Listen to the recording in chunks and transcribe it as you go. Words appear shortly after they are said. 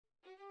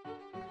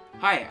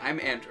Hi, I'm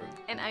Andrew.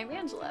 And I'm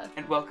Angela.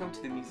 And welcome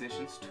to the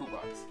Musician's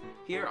Toolbox.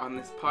 Here on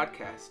this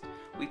podcast,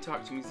 we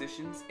talk to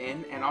musicians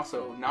in and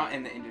also not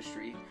in the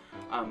industry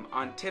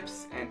on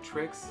tips and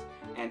tricks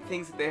and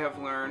things that they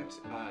have learned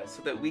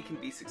so that we can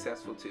be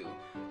successful too.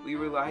 We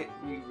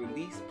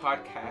release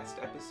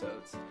podcast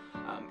episodes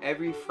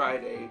every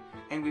Friday,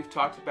 and we've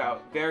talked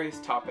about various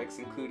topics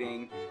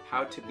including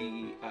how to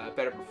be a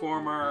better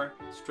performer,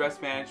 stress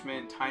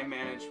management, time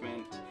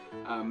management,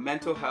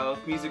 mental health,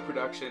 music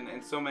production,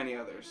 and so many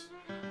others.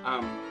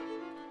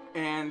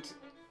 And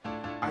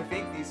I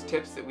think these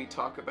tips that we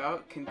talk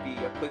about can be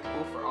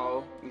applicable for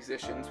all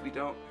musicians. We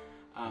don't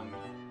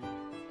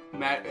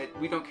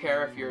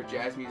care if you're a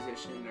jazz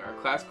musician or a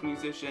classical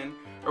musician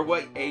or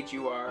what age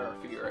you are or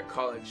if you're at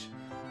college.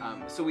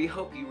 So we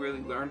hope you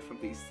really learn from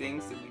these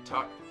things that we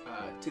talk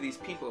to these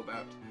people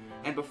about.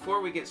 And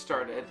before we get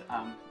started,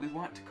 we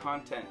want to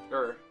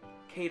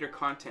cater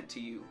content to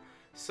you.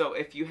 So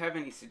if you have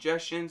any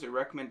suggestions or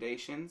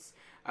recommendations,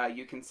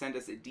 you can send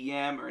us a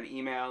DM or an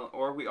email,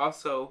 or we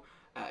also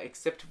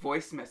accept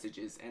voice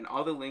messages, and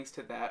all the links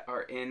to that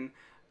are in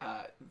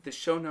the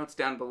show notes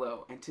down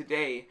below. And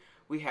today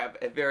we have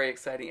a very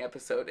exciting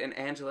episode, and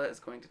Angela is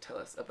going to tell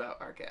us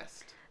about our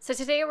guest. So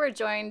today we're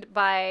joined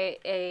by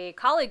a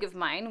colleague of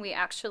mine. We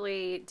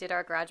actually did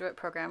our graduate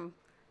program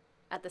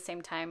at the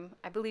same time.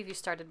 I believe you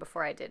started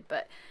before I did,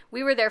 but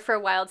we were there for a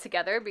while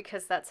together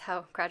because that's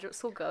how graduate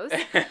school goes.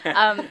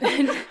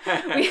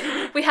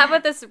 We have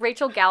with us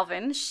Rachel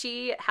Galvin.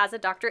 She has a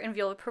doctorate in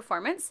viola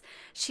performance.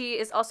 She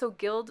is also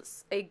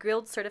a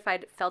Guild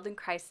certified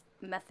Feldenkrais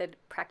method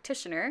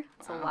practitioner.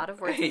 That's a lot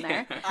of words in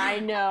there. I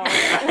know.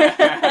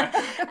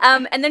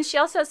 And then she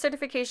also has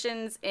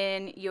certifications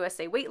in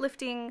USA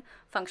weightlifting,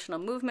 functional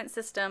movement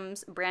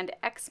systems, Brand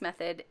X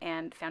method,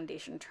 and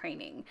foundation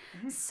training.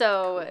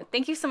 So cool.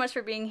 Thank you so much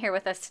for being here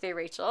with us today,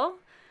 Rachel.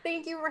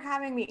 Thank you for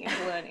having me,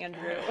 Angela and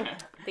Andrew.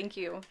 Thank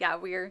you. Yeah,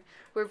 we're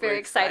very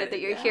excited that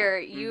you're here.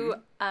 You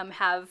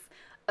have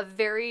a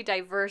very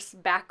diverse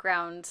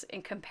background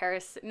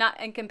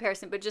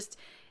but just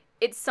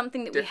it's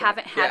something that different. We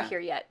haven't had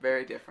here yet.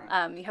 Very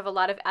different. You have a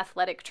lot of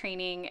athletic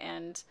training,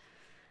 and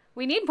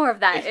we need more of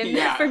that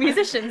for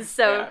musicians.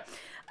 So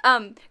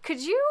could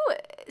you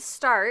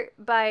start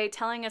by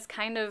telling us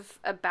kind of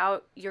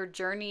about your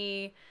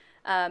journey,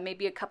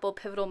 maybe a couple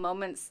pivotal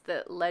moments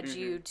that led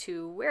you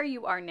to where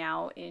you are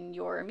now in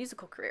your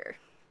musical career?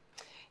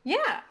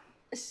 Yeah.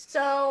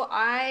 So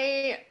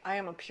I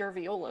am a pure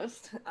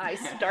violist. I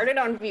started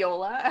on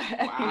viola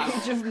at the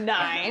age of 9.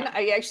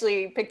 I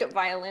actually picked up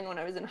violin when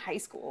I was in high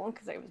school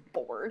because I was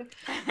bored.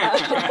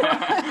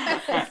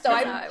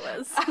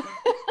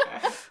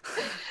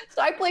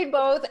 So I played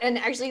both, and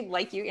actually,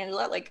 like you,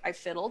 Angela, like I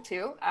fiddle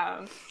too.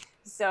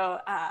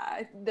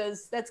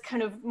 That's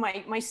kind of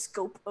my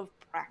scope of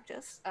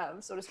practice,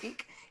 so to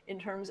speak, in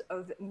terms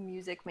of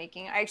music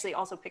making. I actually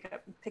also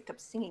picked up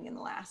singing in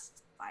the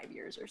last 5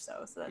 years or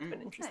so that's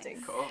been interesting.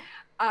 Nice. Cool.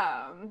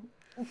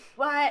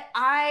 But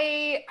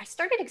I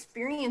started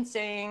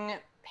experiencing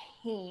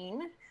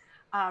pain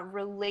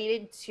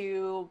related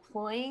to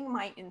playing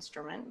my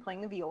instrument,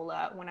 playing the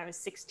viola, when I was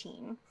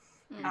 16.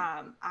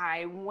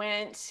 I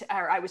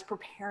was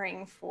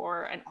preparing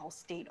for an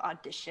all-state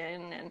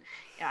audition, and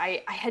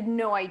I had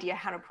no idea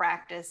how to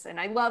practice, and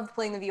I loved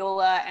playing the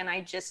viola, and I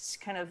just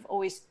kind of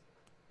always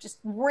just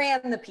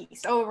ran the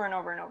piece over and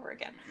over and over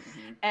again.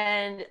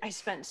 And I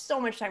spent so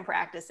much time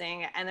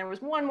practicing, and there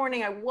was one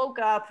morning I woke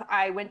up,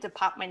 I went to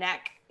pop my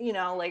neck,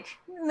 like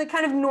in the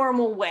kind of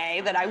normal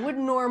way that I would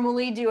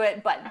normally do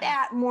it, but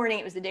that morning,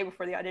 it was the day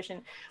before the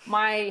audition,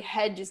 my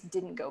head just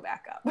didn't go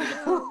back up.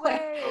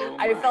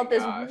 I felt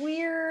this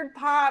weird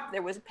pop,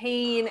 there was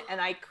pain,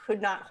 and I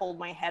could not hold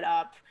my head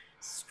up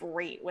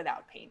straight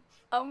without pain.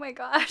 Oh my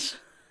gosh.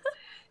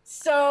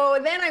 So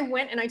then I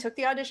went and I took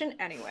the audition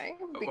anyway,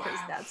 because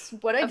that's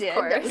what I did.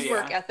 That was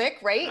work ethic,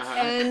 right?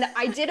 And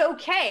I did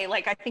okay.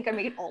 Like, I think I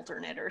made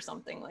alternate or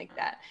something like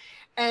that.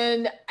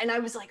 And I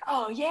was like,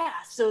 oh yeah.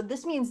 So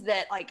this means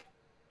that, like,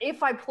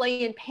 if I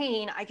play in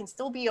pain, I can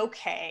still be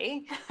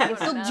okay. I can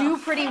still do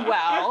pretty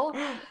well.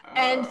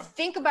 And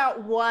think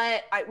about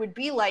what it would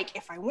be like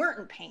if I weren't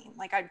in pain.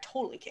 Like, I'd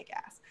totally kick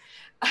ass.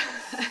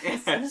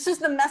 So this is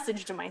the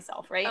message to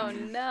myself, right? Oh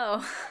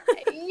no.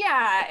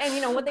 Yeah.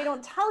 And what they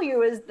don't tell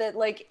you is that,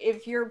 like,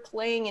 if you're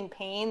playing in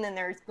pain, then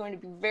there's going to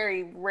be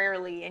very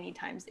rarely any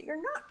times that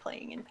you're not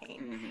playing in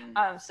pain.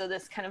 So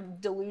this kind of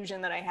delusion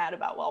that I had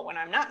about, well, when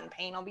I'm not in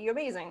pain, I'll be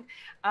amazing,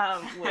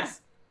 was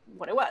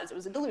what it was. It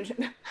was a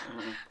delusion.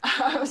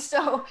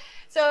 So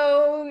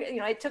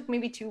it took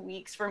maybe 2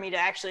 weeks for me to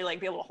actually, like,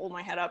 be able to hold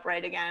my head up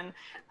right again.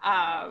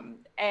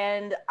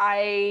 And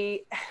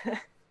I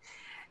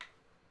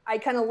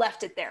kind of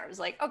left it there. I was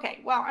like, okay,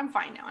 well, I'm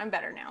fine now. I'm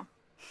better now.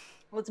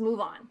 Let's move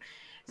on.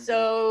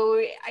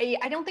 So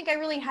I don't think I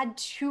really had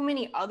too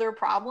many other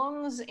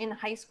problems in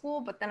high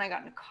school, but then I got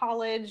into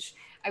college.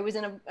 I was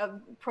in a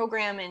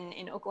program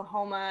in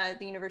Oklahoma, at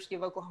the University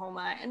of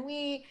Oklahoma, and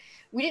we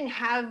didn't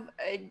have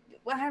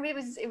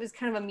it was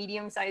kind of a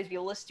medium-sized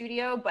viola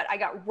studio, but I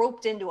got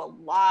roped into a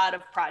lot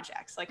of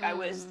projects. Like I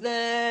was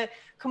the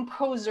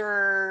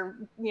composer,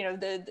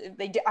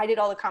 I did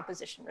all the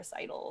composition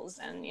recitals,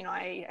 and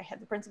I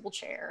had the principal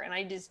chair, and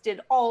I just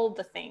did all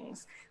the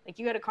things. Like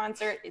you had a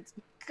concert, it's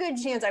a good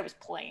chance I was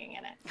playing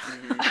in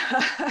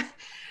it.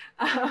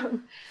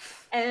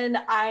 And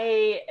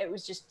it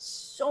was just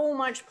so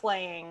much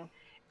playing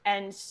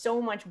and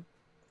so much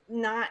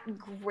not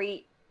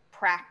great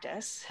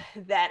practice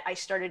that I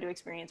started to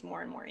experience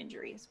more and more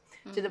injuries,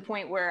 to the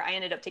point where I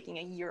ended up taking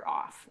a year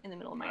off in the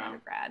middle of my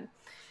undergrad.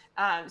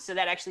 So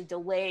that actually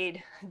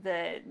delayed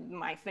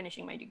my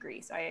finishing my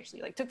degree. So I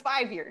actually took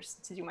 5 years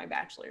to do my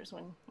bachelor's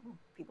when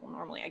people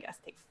normally, I guess,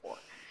 take 4.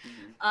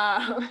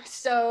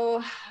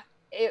 So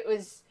it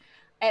was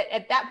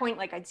at that point,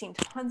 I'd seen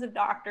tons of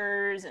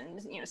doctors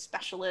and,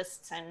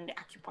 specialists and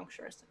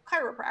acupuncturists and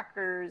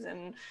chiropractors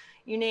and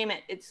you name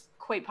it. It's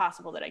quite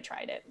possible that I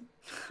tried it.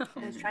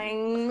 I was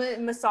trying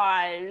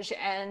massage,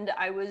 and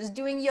I was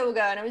doing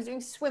yoga, and I was doing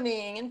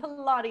swimming and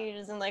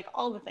Pilates and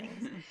all the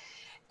things.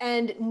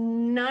 And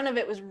none of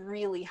it was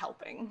really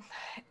helping.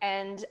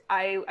 And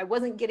I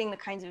wasn't getting the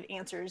kinds of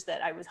answers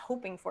that I was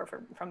hoping for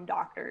from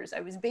doctors. I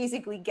was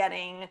basically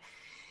getting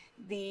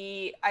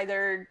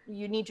either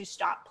you need to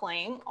stop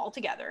playing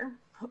altogether,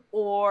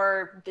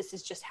 or this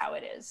is just how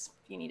it is.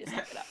 You need to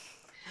suck it up.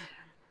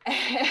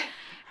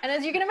 And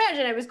as you can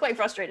imagine, I was quite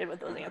frustrated with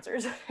those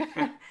answers.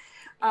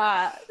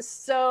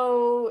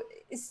 So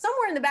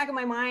somewhere in the back of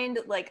my mind,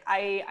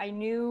 I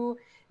knew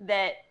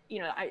that,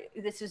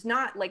 this is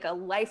not a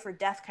life or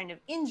death kind of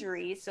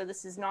injury. So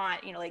this is not,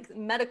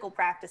 medical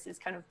practice is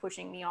kind of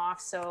pushing me off.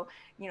 So,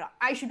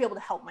 I should be able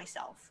to help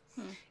myself.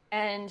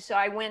 And so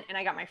I went and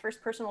I got my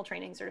first personal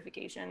training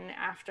certification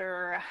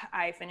after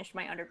I finished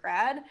my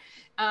undergrad.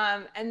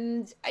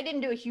 And I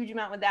didn't do a huge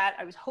amount with that.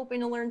 I was hoping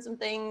to learn some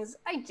things.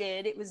 I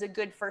did. It was a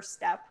good first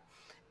step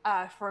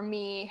for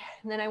me.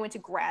 And then I went to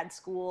grad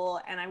school,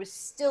 and I was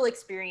still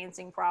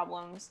experiencing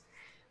problems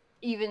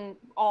even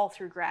all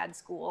through grad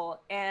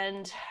school.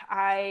 And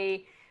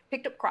I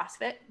picked up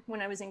CrossFit when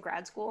I was in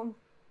grad school.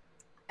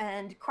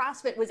 And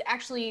CrossFit was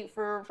actually,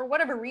 for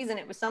whatever reason,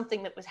 it was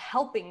something that was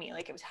helping me.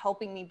 It was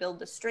helping me build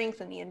the strength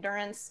and the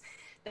endurance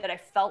that I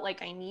felt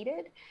like I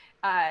needed.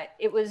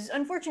 It was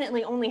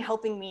unfortunately only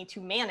helping me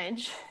to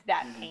manage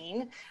that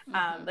pain.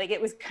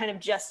 It was kind of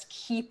just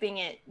keeping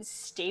it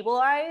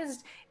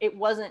stabilized. It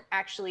wasn't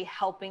actually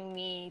helping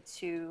me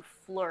to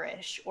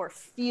flourish or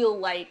feel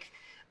like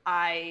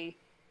I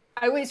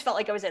always felt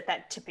like I was at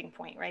that tipping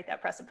point, right?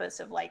 That precipice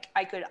of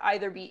I could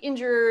either be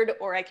injured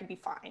or I could be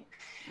fine.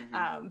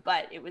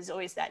 But it was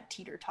always that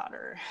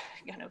teeter-totter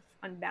kind of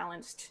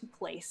unbalanced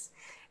place.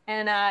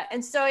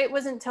 And so it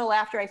wasn't until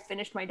after I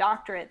finished my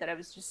doctorate that I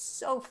was just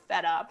so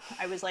fed up.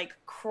 I was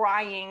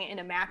crying in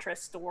a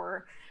mattress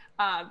store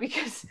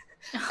because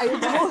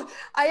I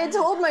had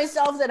told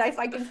myself that if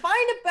I could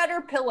find a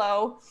better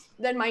pillow,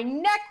 then my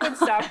neck would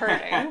stop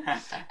hurting.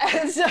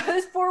 And so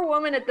this poor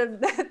woman at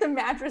the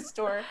mattress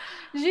store,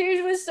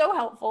 she was so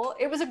helpful.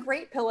 It was a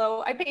great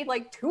pillow. I paid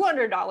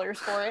 $200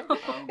 for it,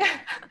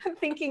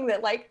 thinking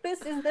that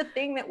this is the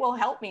thing that will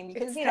help me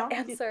because the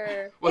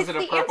answer. Was it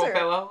a purple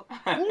pillow?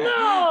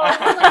 No, it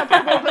wasn't a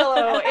purple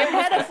pillow. It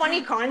had a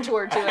funny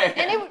contour to it,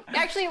 and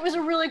it was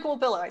a really cool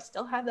pillow. I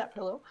still have that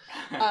pillow.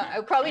 I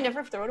would probably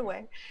never throw it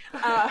away.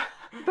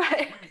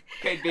 But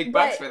paid big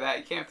bucks for that.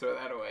 You can't throw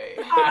that away.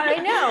 I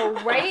know,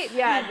 right?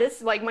 Yeah,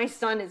 this my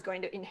son is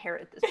going to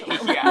inherit this pillow.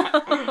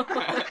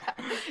 Yeah.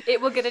 It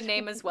will get a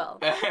name as well.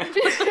 Well,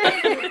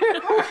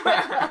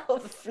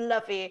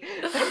 Fluffy.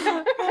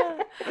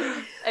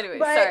 Anyway,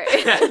 sorry.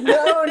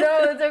 No,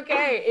 it's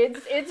okay.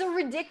 It's a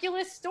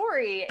ridiculous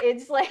story.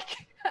 It's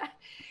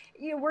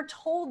we're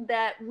told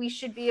that we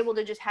should be able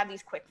to just have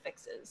these quick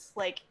fixes.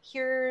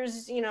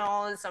 Here's,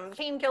 some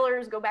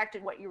painkillers, go back to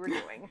what you were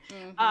doing.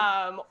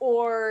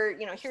 Or,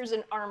 here's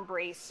an arm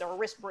brace or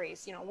wrist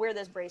brace, wear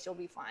this brace, you'll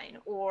be fine.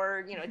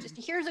 Or, just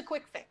here's a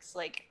quick fix.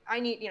 I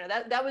need,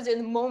 that was in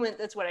the moment,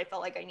 that's what I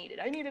felt like I needed.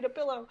 I needed a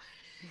pillow.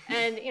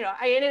 And,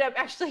 I ended up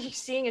actually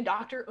seeing a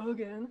doctor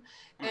again,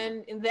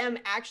 and them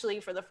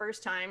actually for the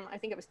first time, I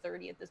think I was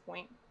 30 at this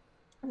point,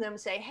 them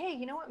say, hey,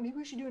 you know what, maybe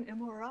we should do an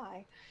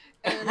MRI.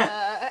 And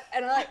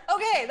I'm like,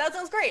 okay, that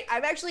sounds great.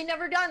 I've actually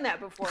never done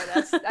that before.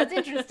 That's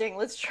interesting.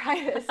 Let's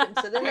try this. And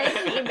so then they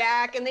came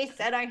back and they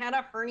said I had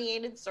a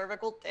herniated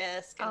cervical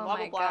disc and blah,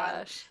 blah, blah.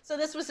 Gosh. So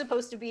this was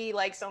supposed to be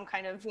some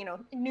kind of,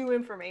 new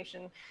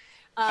information.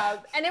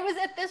 And it was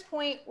at this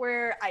point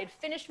where I'd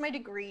finished my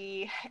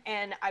degree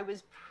and I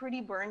was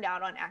pretty burned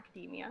out on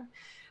academia.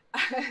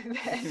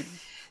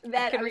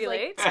 that I can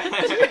relate.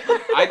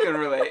 I can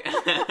relate.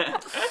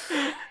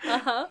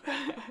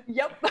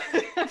 Yep.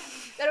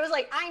 That I was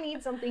I need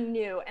need something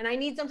new, and I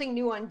need something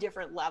new on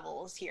different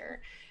levels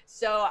here.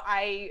 So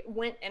I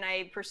went and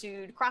I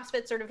pursued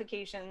CrossFit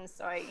certifications.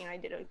 So I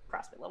did a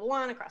CrossFit level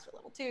 1, a CrossFit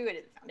level 2, I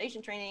did the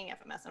foundation training,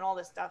 FMS, and all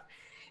this stuff.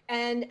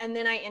 And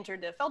then I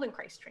entered the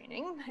Feldenkrais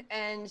training.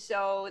 And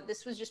so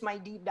this was just my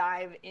deep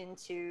dive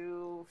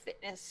into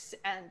fitness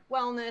and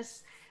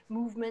wellness,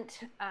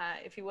 movement,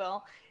 if you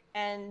will.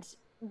 And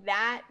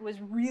that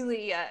was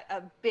really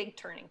a big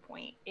turning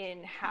point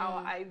in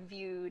how I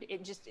viewed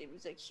it. It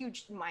was a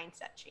huge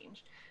mindset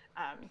change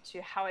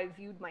to how I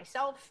viewed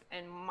myself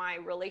and my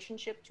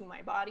relationship to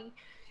my body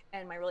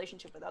and my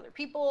relationship with other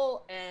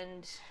people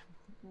and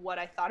what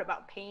I thought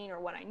about pain or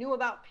what I knew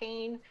about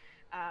pain.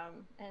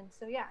 And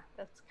so, yeah,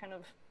 that's kind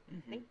of,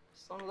 I think,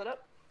 sums it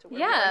up to where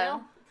we are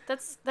now.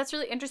 That's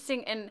really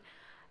interesting. And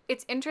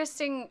it's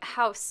interesting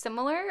how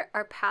similar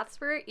our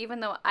paths were, even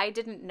though I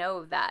didn't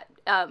know that.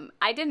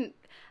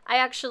 I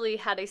actually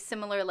had a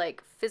similar,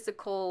 like,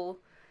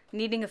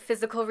 needing a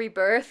physical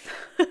rebirth.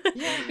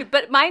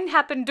 But mine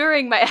happened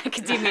during my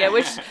academia,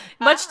 which,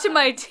 much to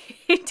my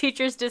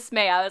teacher's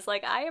dismay, I was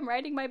like, I am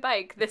riding my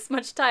bike this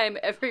much time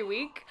every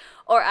week,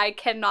 or I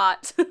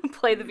cannot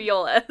play the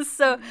viola.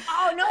 So.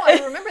 Oh no,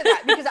 I remember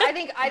that, because I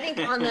think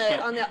on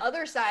the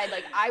other side,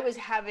 like I was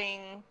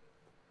having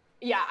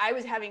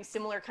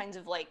similar kinds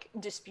of like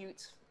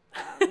disputes.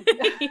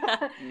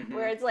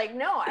 Where it's like,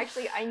 no,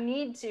 actually I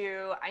need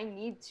to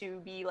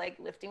be like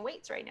lifting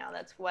weights right now.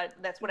 That's what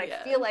I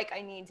feel like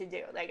I need to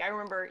do. Like I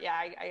remember,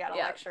 I got a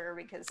lecture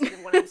because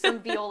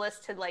some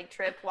violist had like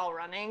tripped while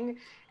running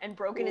and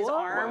broken his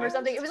arm or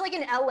something. It was like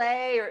in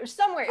LA or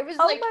somewhere. It was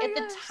at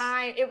the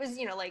time, it was,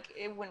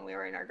 when we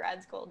were in our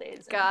grad school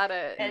days. Got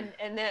it.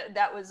 And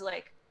that was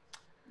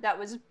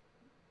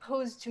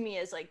posed to me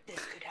as like,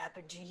 this could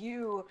happen to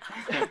you.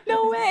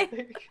 No way.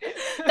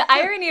 The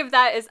irony of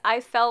that is I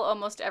fell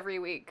almost every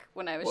week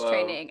when I was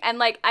training, and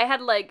like I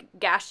had like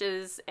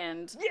gashes,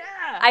 and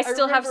I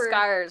still have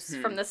scars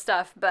from the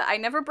stuff, but I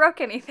never broke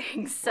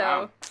anything.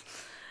 So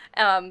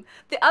the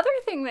other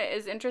thing that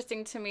is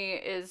interesting to me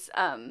is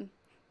I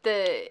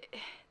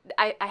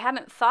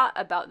hadn't thought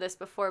about this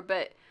before,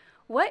 but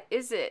what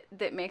is it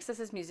that makes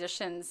us as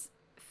musicians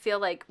feel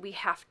like we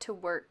have to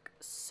work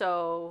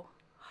so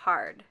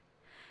hard?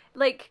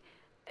 Like,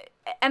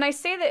 and I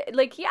say that,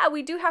 like, yeah,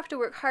 we do have to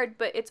work hard,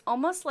 but it's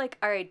almost like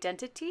our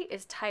identity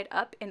is tied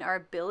up in our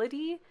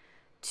ability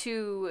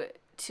to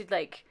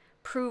like,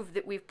 prove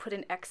that we've put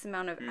in X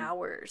amount of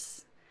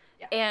hours.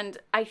 Yeah. And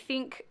I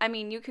think, I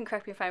mean, you can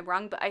correct me if I'm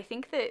wrong, but I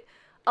think that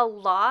a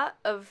lot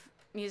of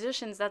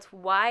musicians, that's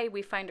why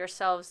we find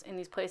ourselves in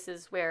these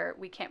places where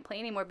we can't play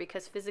anymore,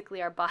 because physically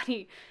our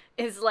body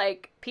is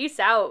like, peace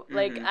out.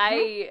 Like,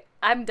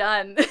 I'm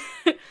done.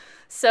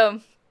 So...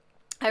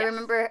 I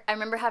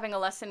remember having a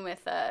lesson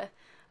with a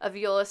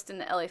violist in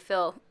the LA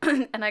Phil,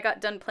 and I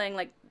got done playing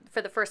like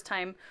for the first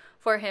time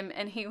for him,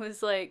 and he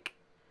was like,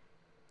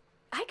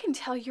 I can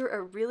tell you're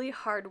a really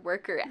hard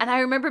worker. And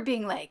I remember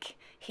being like,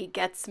 he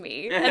gets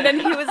me. And then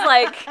he was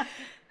like,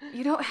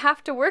 you don't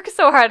have to work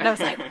so hard. And I was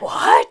like,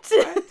 what?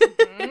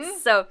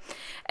 So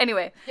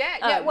anyway.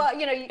 Well,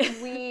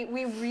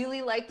 we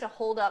really like to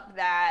hold up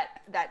that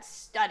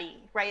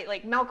study, right?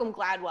 Like Malcolm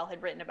Gladwell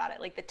had written about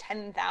it, like the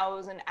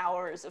 10,000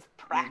 hours of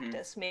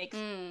practice makes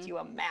you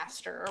a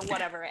master or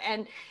whatever.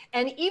 And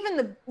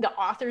even the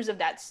authors of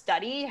that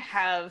study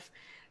have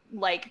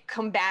like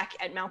come back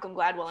at Malcolm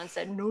Gladwell and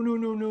said,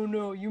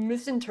 no, you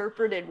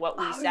misinterpreted what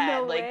we said.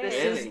 No like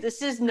way.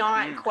 this is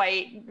not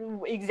quite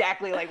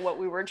exactly like what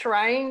we were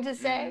trying to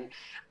say.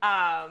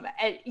 And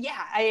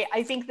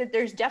I think that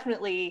there's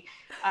definitely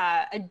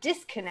a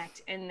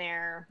disconnect in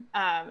there.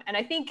 And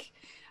I think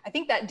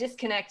that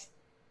disconnect,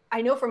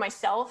 I know for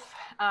myself,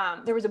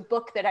 there was a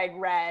book that I'd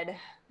read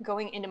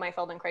going into my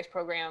Feldenkrais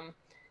program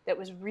that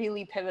was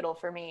really pivotal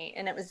for me.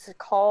 And it was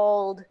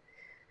called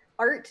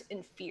Art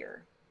and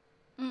Fear.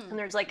 And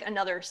there's like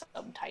another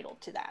subtitle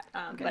to that,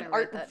 but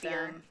Art and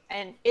Fear.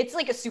 And it's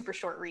like a super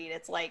short read.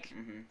 It's like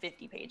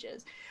 50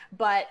 pages,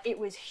 but it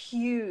was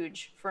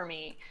huge for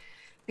me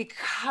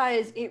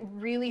because it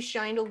really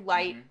shined a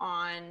light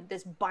on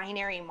this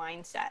binary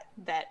mindset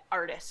that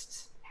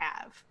artists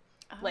have.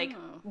 Like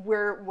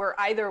we're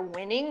either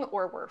winning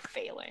or we're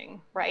failing,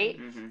 right?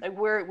 Like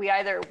we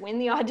either win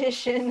the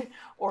audition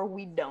or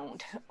we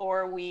don't,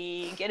 or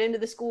we get into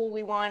the school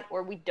we want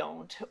or we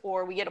don't,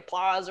 or we get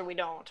applause or we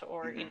don't,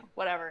 or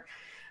whatever.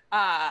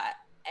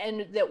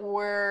 And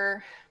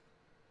that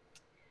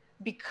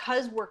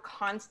because we're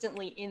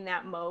constantly in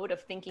that mode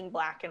of thinking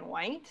black and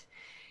white,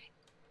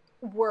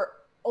 we're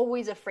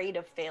always afraid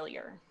of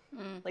failure.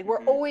 Like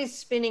we're always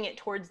spinning it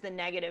towards the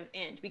negative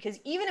end, because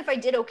even if I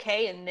did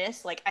okay in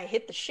this, like I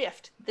hit the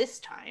shift this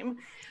time,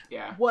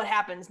 what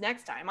happens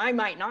next time? I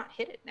might not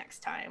hit it next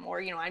time,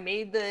 or I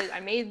made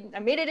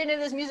it into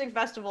this music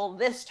festival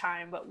this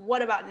time, but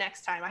what about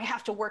next time? I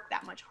have to work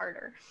that much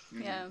harder.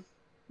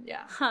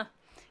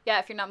 Yeah,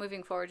 if you're not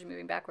moving forward, you're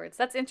moving backwards.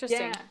 That's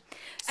interesting. Yeah.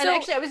 So, And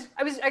actually,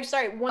 I was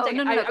sorry. One thing.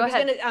 No, I go was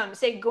ahead. going to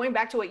say, going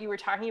back to what you were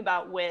talking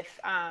about with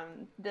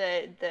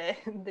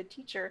the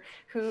teacher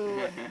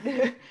who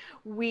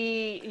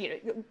the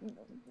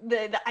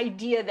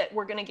idea that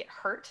we're going to get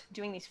hurt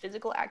doing these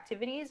physical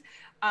activities.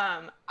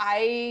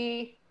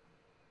 I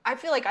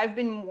feel like I've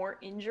been more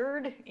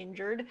injured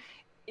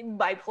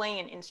by playing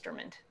an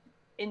instrument.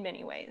 In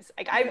many ways,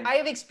 like I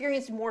have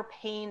experienced more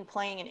pain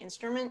playing an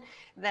instrument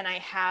than I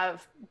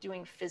have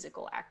doing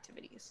physical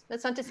activities.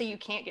 That's not to say you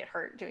can't get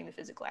hurt doing the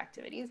physical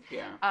activities.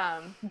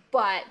 Yeah.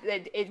 But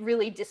it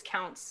really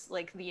discounts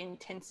like the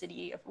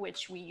intensity of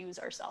which we use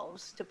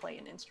ourselves to play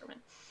an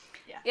instrument.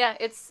 Yeah. Yeah,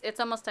 it's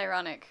almost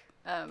ironic.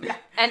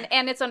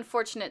 And it's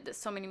unfortunate that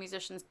so many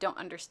musicians don't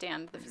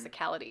understand the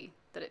physicality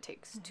that it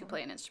takes to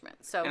play an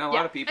instrument. So and a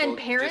lot of people and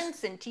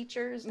parents and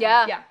teachers.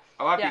 Yeah.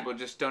 A lot of people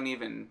just don't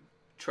even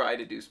try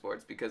to do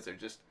sports because they're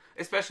just,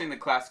 especially in the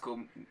classical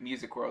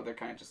music world, they're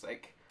kind of just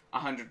like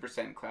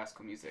 100%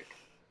 classical music,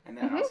 and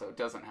that also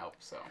doesn't help.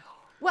 So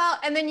well,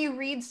 and then you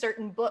read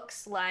certain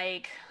books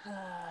like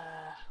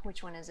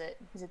which one is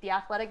it The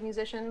Athletic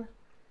Musician,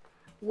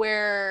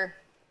 where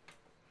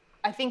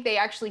I think they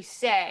actually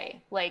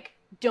say like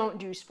don't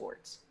do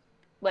sports.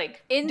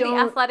 Like in The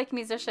Athletic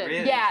Musician.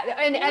 Really? Yeah,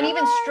 and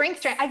even strength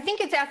training. I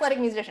think it's Athletic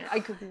Musician. I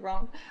could be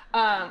wrong.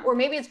 Or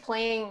maybe it's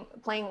playing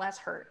less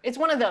hurt. It's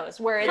one of those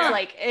where it's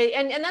like,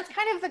 and that's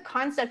kind of the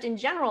concept in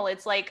general.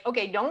 It's like,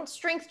 okay, don't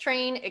strength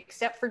train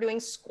except for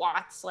doing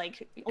squats.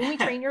 Like only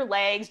train your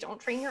legs, don't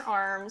train your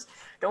arms,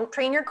 don't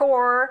train your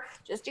core,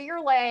 just do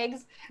your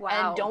legs.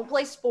 Wow. And don't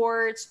play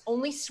sports,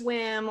 only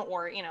swim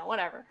or,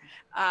 whatever.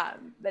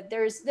 But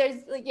there's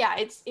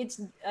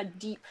it's a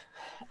deep,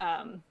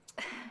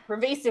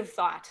 pervasive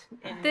thought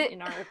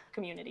in our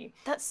community.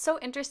 That's so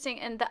interesting.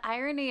 And the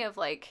irony of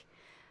like,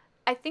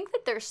 I think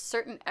that there's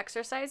certain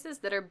exercises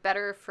that are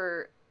better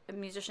for a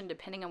musician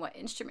depending on what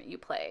instrument you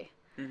play.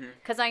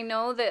 Because I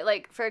know that,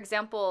 like, for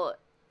example,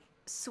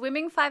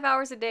 swimming 5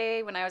 hours a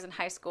day when I was in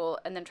high school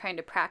and then trying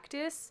to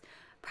practice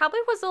probably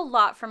was a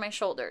lot for my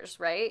shoulders,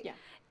 right? Yeah.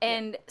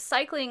 And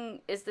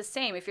cycling is the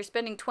same. If you're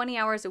spending 20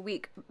 hours a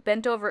week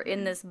bent over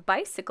in this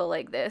bicycle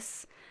like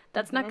this,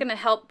 that's not going to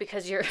help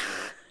because you're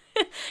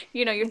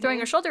you're throwing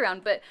your shoulder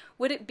around. But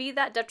would it be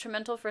that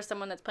detrimental for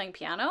someone that's playing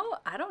piano?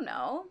 I don't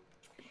know.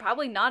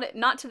 Probably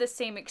not to the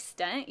same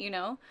extent,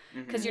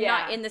 because you're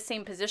not in the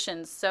same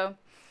positions. So,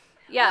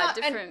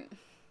 different.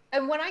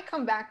 And what I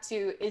come back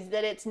to is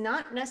that it's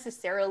not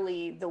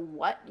necessarily the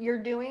what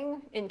you're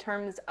doing in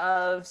terms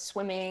of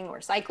swimming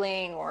or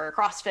cycling or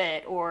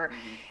CrossFit, or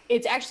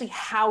it's actually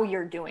how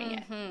you're doing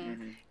it.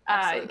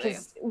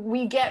 Because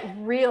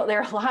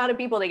there are a lot of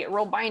people that get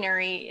real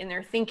binary in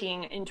their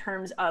thinking in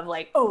terms of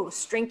like, oh,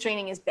 strength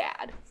training is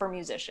bad for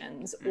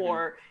musicians,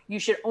 or you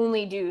should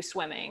only do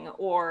swimming,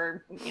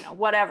 or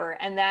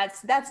whatever, and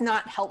that's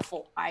not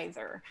helpful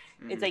either.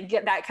 It's like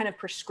get that kind of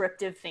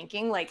prescriptive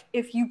thinking, like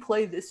if you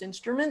play this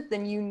instrument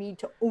then you need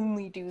to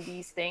only do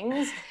these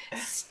things,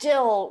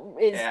 still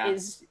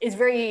is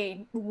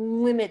very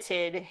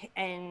limited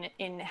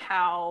in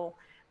how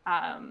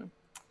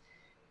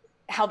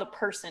the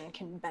person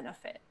can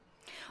benefit,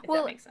 if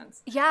that makes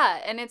sense.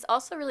 Yeah, and it's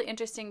also really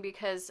interesting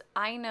because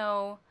I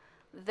know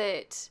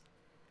that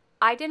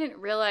I didn't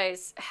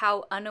realize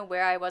how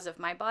unaware I was of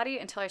my body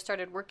until I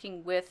started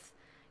working with,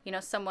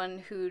 someone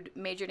who'd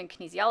majored in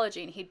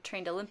kinesiology, and he'd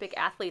trained Olympic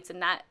athletes,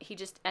 and that he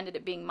just ended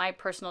up being my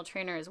personal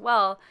trainer as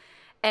well.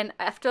 And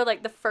after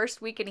like the first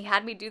week, and he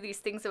had me do these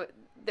things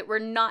that were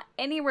not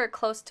anywhere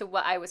close to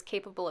what I was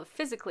capable of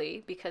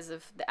physically because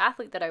of the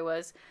athlete that I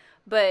was,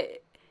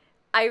 but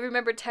I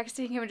remember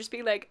texting him and just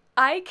being like,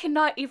 I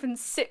cannot even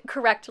sit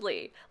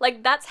correctly.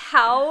 Like, that's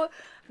how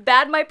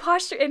bad my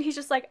posture. And he's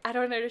just like, I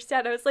don't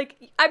understand. I was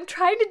like, I'm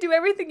trying to do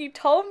everything you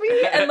told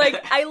me. And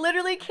like, I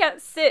literally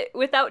can't sit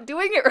without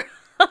doing it wrong.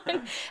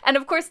 And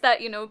of course that,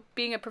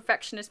 being a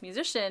perfectionist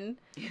musician,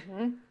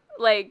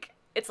 like,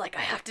 it's like,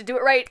 I have to do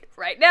it right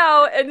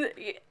now. And,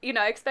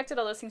 I expected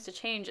all those things to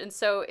change. And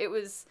so it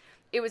was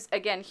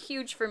again,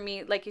 huge for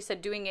me. Like you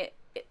said, doing it.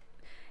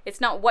 It's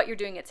not what you're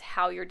doing, it's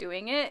how you're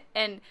doing it.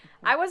 And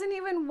I wasn't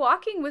even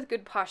walking with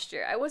good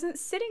posture. I wasn't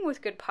sitting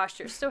with good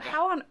posture. So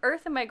how on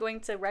earth am I going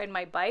to ride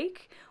my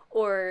bike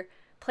or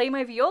play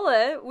my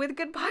viola with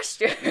good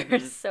posture?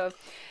 So,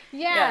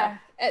 yeah.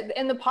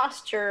 And the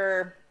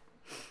posture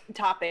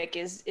topic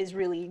is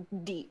really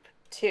deep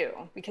too,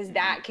 because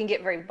that can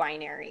get very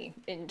binary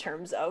in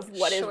terms of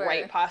what is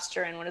right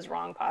posture and what is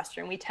wrong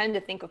posture. And we tend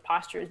to think of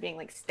posture as being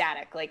like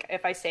static. Like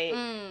if I say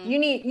you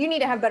need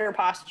to have better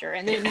posture,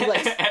 and then you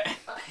like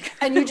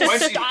and you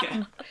just stop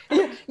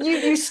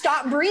you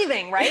stop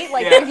breathing, right?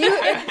 Like if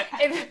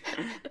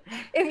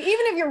even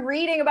if you're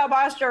reading about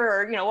posture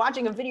or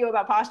watching a video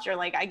about posture,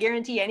 like I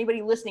guarantee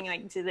anybody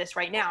listening to this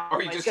right now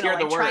or you is just gonna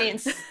hear the try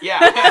word.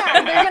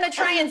 they're gonna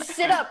try and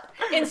sit up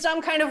in some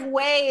kind of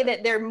way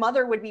that their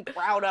mother would be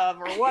proud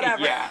of or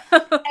whatever.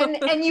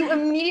 And you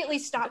immediately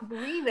stop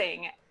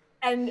breathing.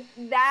 And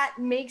that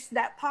makes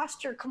that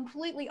posture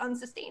completely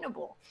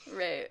unsustainable.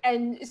 Right.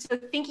 And so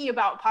thinking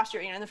about posture,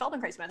 in the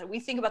Feldenkrais method, we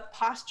think about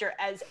posture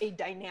as a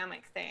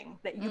dynamic thing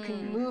that you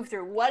can move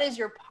through. What is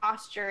your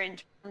posture in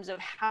terms of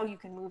how you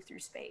can move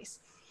through space?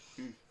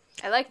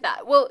 I like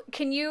that. Well,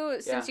 can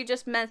you, since you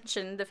just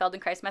mentioned the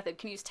Feldenkrais method,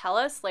 can you tell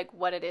us like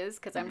what it is?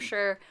 Because I'm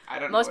sure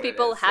most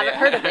people haven't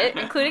heard of it,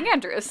 including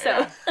Andrew.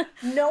 So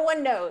no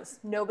one knows.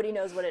 Nobody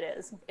knows what it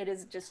is. It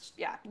is just,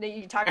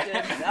 you talk to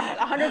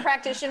 100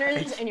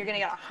 practitioners and you're going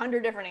to get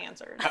 100 different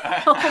answers.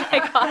 Oh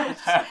my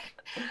gosh.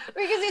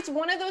 Because it's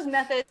one of those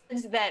methods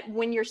that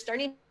when you're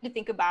starting to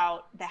think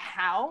about the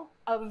how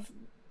of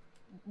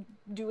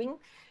doing,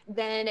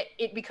 then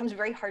it becomes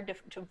very hard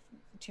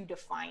to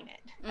define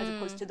it as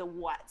opposed to the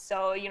what.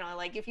 So,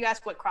 like if you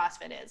ask what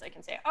CrossFit is, I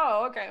can say,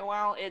 oh, okay,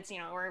 well, it's,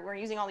 we're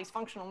using all these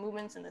functional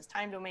movements in this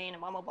time domain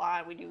and blah, blah, blah.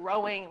 And we do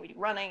rowing and we do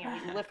running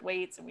and we lift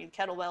weights and we do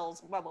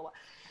kettlebells, blah, blah, blah.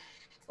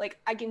 Like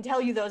I can tell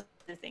you those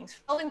things.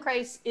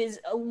 Feldenkrais is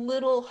a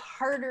little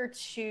harder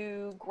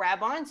to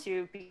grab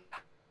onto because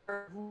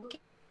you're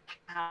looking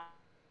at how to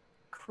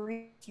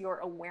create your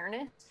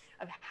awareness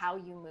of how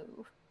you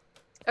move.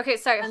 Okay,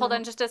 sorry, hold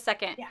on just a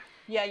second.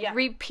 Yeah.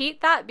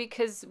 Repeat that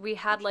because we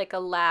had like a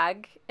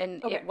lag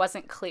and it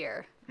wasn't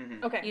clear.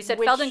 Okay. You said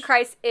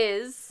Feldenkrais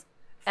is,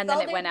 and then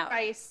it went out.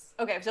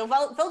 Okay, so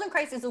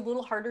Feldenkrais is a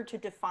little harder to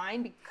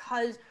define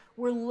because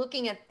we're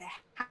looking at the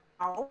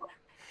how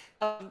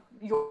of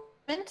your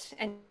movement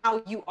and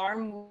how you are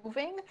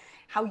moving,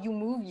 how you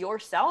move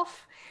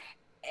yourself.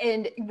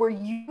 And we're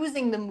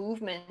using the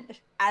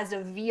movement as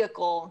a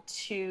vehicle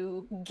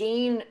to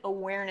gain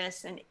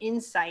awareness and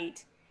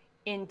insight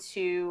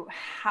into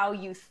how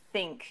you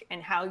think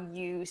and how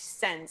you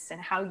sense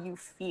and how you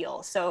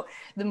feel. So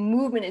the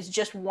movement is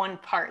just one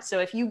part. So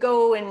if you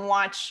go and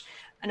watch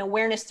an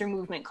awareness through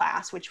movement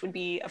class, which would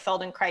be a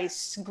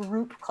Feldenkrais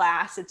group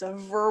class, it's a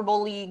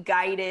verbally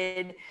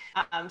guided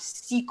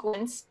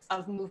sequence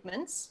of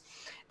movements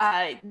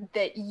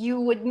that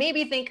you would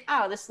maybe think,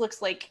 oh, this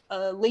looks like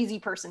a lazy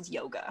person's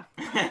yoga.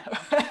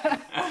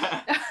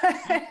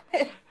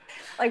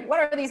 Like, what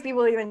are these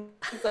people even?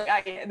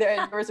 Like,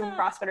 there were some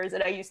CrossFitters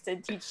that I used to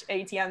teach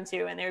ATM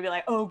to, and they would be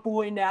like, "Oh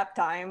boy, nap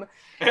time."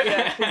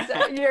 Like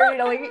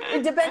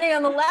depending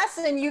on the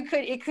lesson,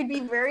 it could be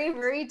very,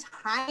 very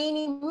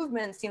tiny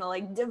movements,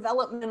 like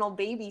developmental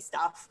baby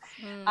stuff.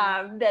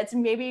 That's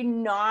maybe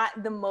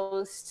not the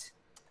most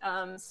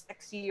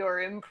sexy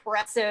or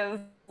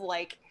impressive,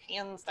 like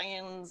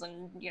handstands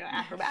and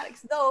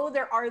acrobatics. Though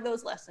there are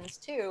those lessons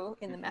too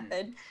in the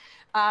method,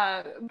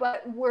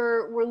 but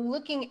we're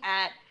looking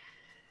at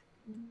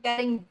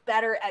getting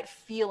better at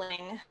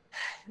feeling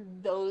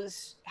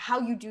how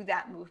you do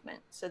that movement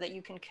so that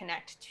you can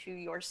connect to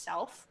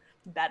yourself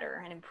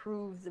better and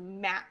improve the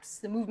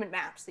movement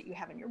maps that you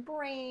have in your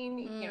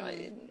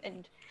brain,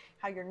 and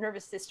how your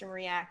nervous system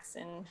reacts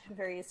in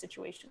various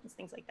situations,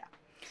 things like that.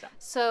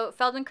 So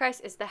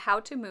Feldenkrais is the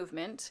how-to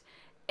movement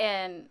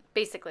and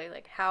basically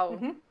like how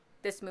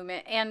this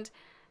movement, and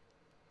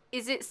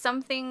is it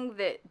something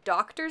that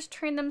doctors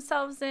train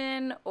themselves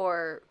in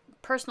or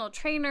personal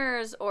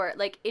trainers or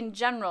like in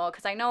general?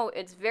 Because I know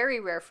it's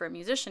very rare for a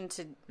musician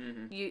to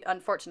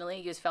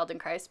unfortunately use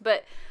Feldenkrais,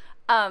 but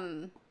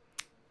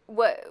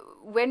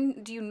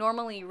when do you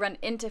normally run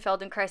into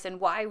Feldenkrais and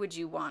why would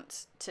you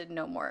want to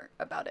know more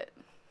about it?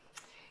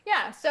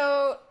 Yeah,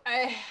 so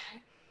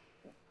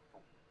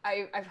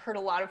I've heard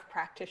a lot of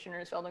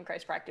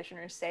Feldenkrais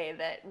practitioners say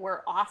that we're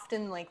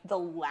often like the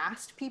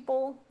last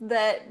people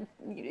that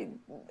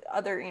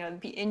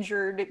be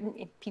injured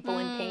people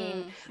in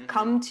pain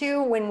come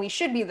to when we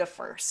should be the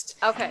first.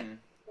 Okay.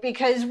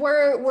 Because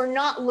we're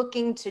not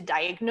looking to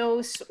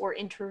diagnose or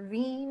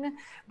intervene,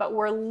 but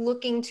we're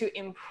looking to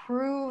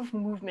improve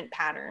movement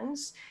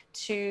patterns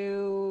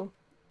to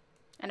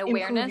and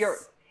awareness.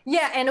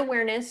 And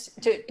awareness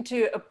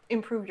to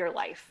improve your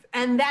life.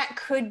 And that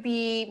could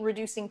be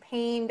reducing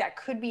pain, that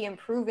could be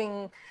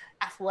improving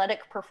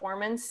athletic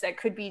performance, that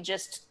could be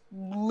just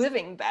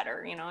living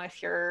better.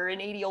 If you're an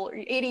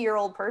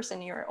 80-year-old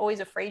person, you're always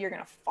afraid you're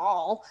going to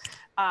fall.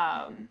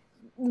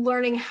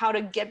 Learning how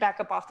to get back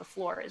up off the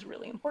floor is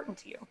really important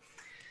to you.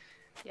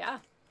 Yeah.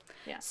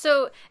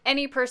 So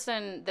any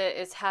person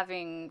that is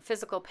having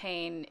physical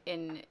pain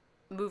in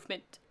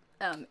movement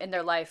in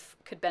their life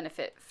could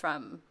benefit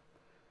from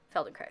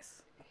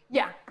Feldenkrais.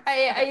 Yeah,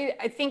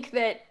 I think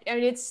that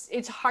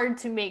it's hard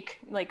to make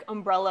like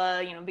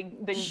umbrella,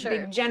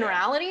 big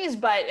generalities,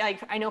 but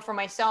like I know for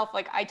myself,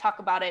 like I talk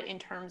about it in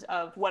terms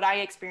of what I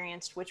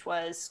experienced, which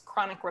was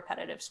chronic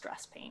repetitive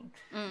stress pain.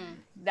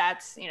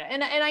 That's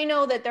and I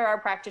know that there are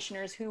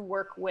practitioners who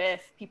work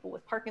with people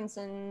with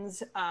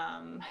Parkinson's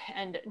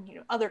and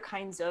other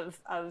kinds of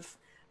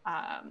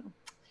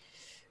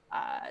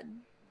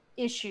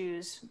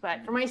issues,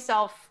 but for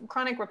myself,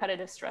 chronic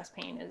repetitive stress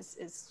pain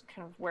is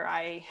kind of where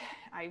I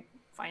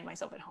find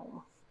myself at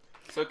home.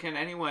 So can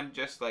anyone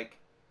just like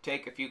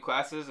take a few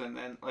classes and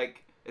then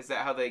like, is that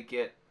how they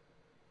get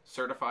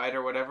certified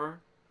or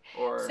whatever?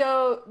 Or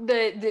so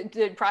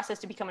the process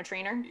to become a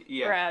trainer,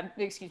 or a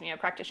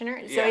practitioner.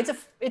 So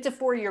it's a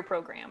 4-year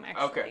program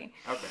actually. Okay.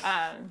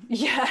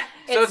 Yeah.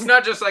 So it's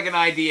not just like an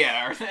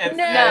idea.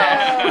 No.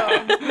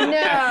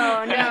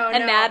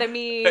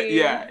 Anatomy.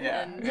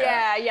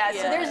 Yeah.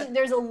 So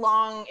there's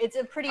it's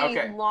a pretty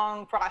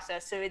long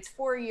process. So it's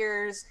 4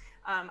 years.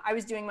 I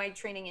was doing my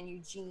training in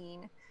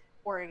Eugene,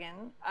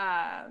 Oregon,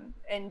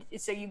 and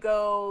so you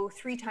go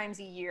 3 times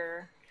a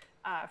year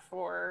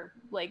for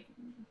like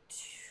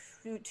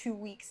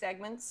 2-week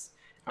segments,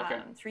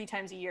 3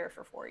 times a year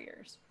for 4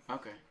 years.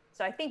 Okay.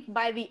 So I think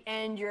by the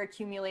end you're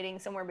accumulating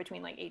somewhere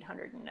between like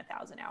 800 and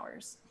 1,000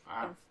 hours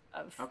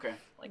of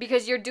like,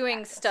 because you're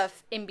doing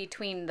stuff in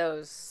between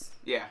those.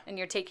 Yeah. And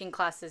you're taking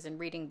classes and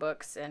reading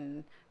books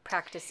and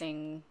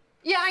practicing.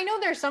 Yeah, I know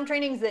there's some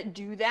trainings that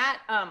do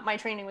that. My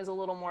training was a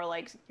little more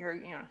like you're,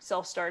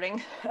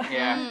 self-starting.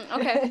 Yeah.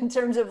 Okay. In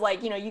terms of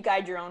like, you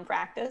guide your own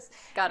practice.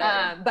 Got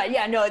it. But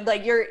yeah, no,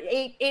 like you're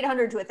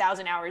 800 to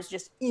 1,000 hours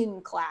just in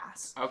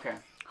class. Okay.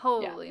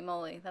 Holy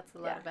moly, that's a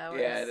lot of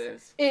hours. Yeah, it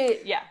is.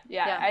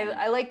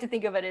 I like to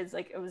think of it as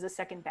like it was a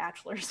second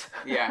bachelor's.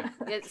 Yeah.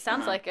 It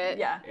sounds like it.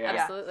 Yeah.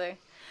 Absolutely.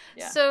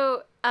 Yeah.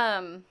 So,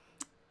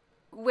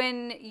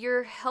 when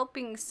you're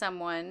helping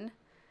someone,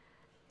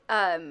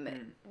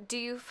 do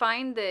you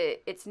find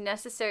that it's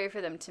necessary for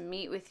them to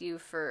meet with you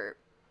for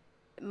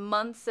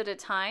months at a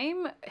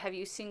time? Have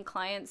you seen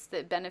clients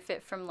that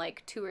benefit from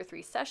like 2 or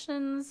 3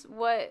 sessions?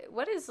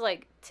 What is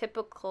like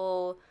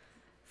typical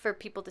for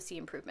people to see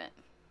improvement?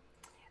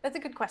 That's a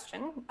good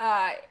question.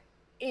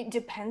 It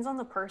depends on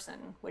the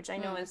person, which I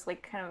know is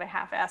like kind of a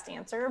half-assed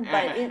answer,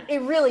 but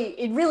it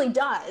really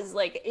does.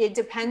 Like it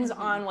depends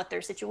on what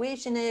their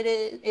situation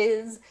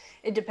is.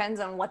 It depends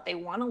on what they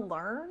want to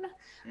learn.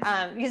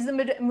 Because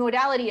the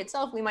modality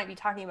itself, we might be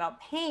talking about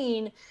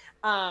pain,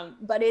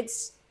 but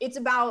it's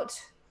about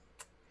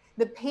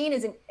the pain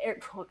is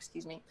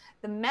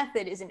the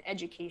method is an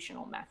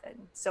educational method.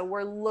 So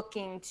we're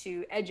looking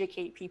to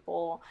educate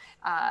people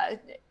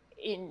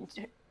in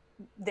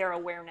their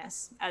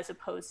awareness as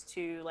opposed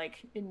to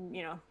like,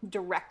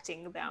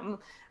 directing them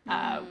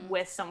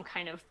with some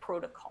kind of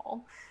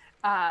protocol.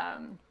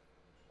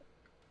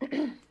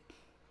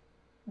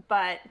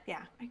 But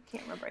yeah, I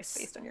can't remember. I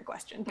spaced on your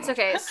question. It's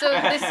okay. So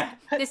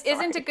this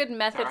isn't a good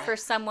method for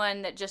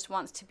someone that just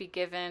wants to be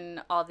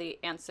given all the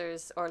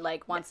answers or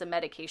like wants a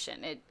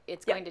medication.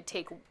 It's going to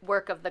take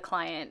work of the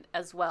client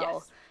as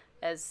well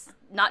as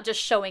not just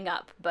showing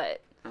up,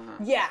 but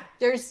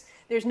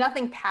there's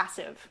nothing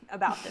passive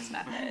about this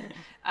method.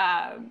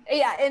 And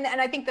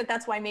I think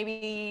that's why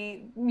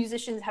maybe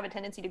musicians have a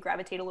tendency to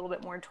gravitate a little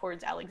bit more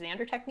towards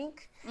Alexander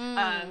technique.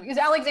 Because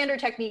Alexander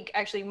technique,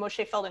 actually,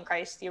 Moshe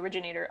Feldenkrais, the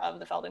originator of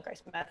the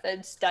Feldenkrais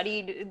method,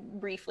 studied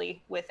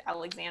briefly with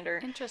Alexander.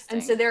 Interesting.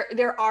 And so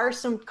there are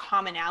some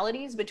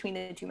commonalities between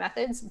the 2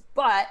 methods,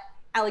 but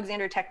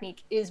Alexander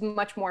technique is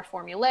much more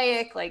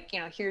formulaic. Like,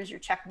 here's your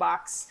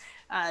checkbox,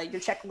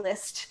 your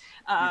checklist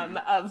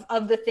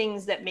of the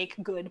things that make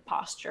good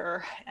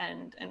posture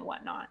and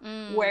whatnot.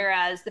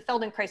 Whereas the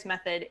Feldenkrais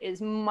method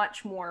is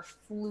much more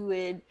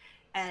fluid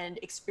and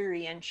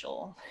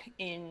experiential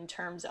in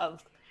terms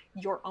of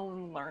your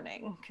own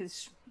learning.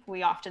 Because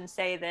we often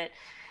say that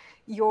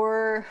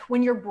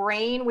when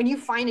you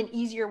find an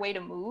easier way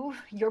to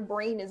move, your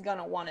brain is going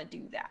to want to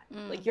do that.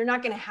 Like you're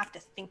not going to have to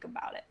think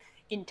about it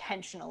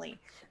intentionally.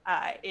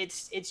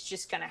 It's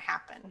just going to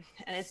happen.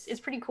 And it's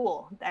pretty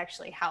cool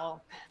actually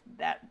how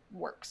that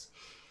works.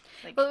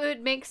 Well, it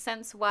would make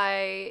sense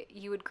why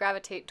you would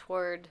gravitate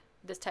toward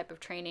this type of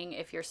training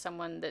if you're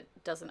someone that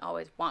doesn't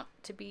always want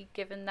to be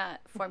given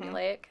that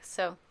formulaic.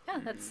 So yeah,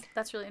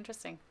 that's really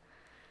interesting.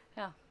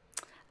 Yeah.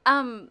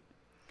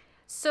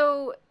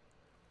 So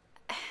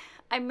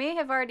I may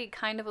have already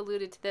kind of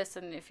alluded to this,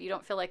 and if you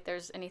don't feel like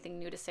there's anything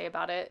new to say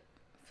about it,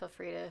 feel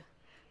free to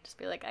just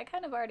be like, I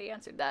kind of already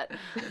answered that.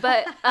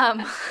 But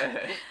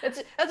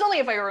that's only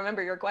if I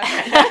remember your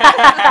question.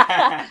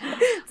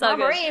 My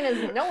brain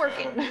is not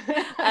working.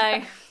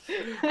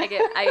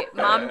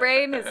 Mom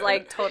brain is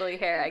like totally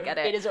here. I get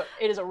it.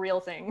 It is a real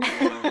thing.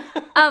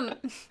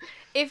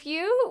 If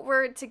you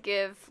were to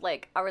give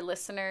like our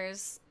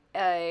listeners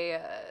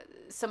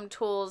some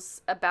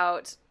tools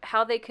about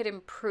how they could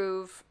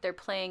improve their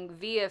playing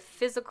via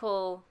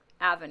physical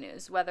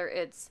avenues, whether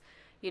it's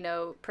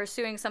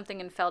pursuing something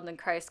in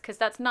Feldenkrais, because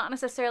that's not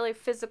necessarily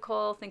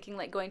physical, thinking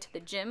like going to the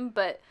gym,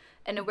 but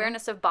an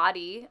awareness of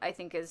body, I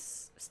think,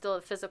 is still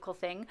a physical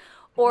thing.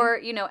 Or,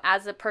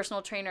 as a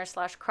personal trainer /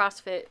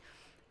 CrossFit,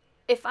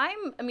 if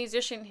I'm a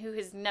musician who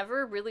has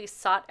never really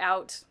sought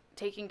out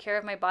taking care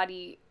of my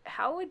body,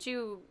 how would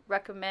you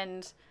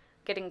recommend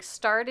getting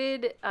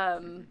started?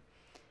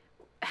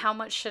 How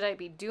much should I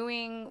be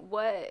doing?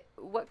 What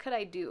could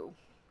I do?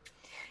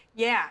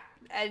 Yeah,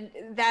 and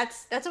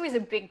that's always a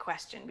big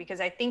question,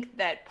 because I think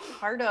that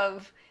part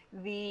of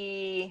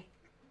the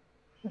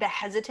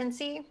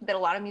hesitancy that a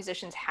lot of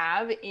musicians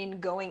have in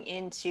going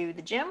into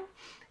the gym,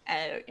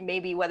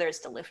 maybe whether it's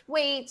to lift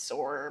weights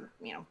or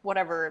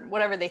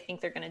whatever they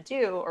think they're going to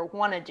do or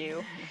want to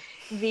do,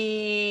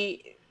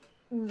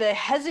 the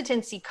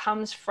hesitancy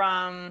comes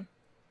from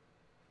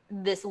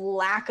this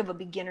lack of a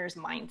beginner's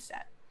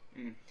mindset.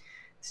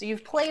 So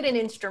you've played an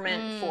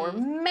instrument for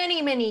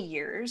many, many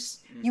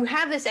years. You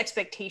have this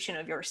expectation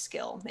of your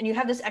skill, and you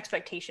have this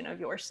expectation of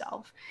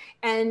yourself.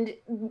 And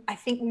I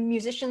think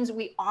musicians,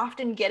 we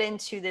often get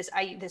into this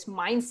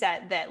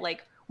mindset that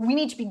like, we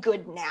need to be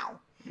good now.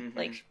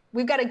 Like,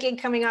 we've got a gig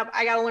coming up.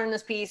 I got to learn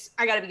this piece.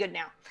 I got to be good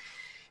now.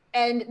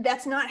 And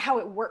that's not how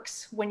it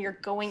works when you're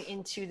going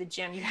into the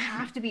gym. You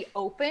have to be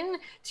open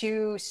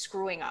to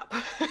screwing up.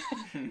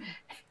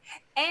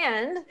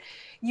 And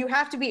you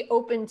have to be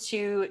open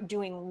to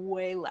doing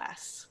way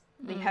less.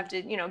 You have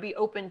to, be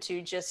open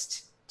to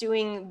just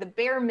doing the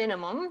bare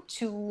minimum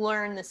to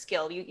learn the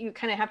skill. You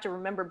kind of have to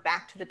remember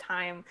back to the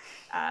time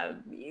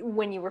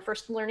when you were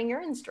first learning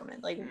your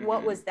instrument. Like,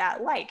 what was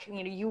that like?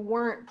 You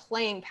weren't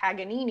playing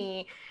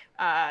Paganini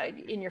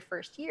in your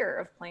first year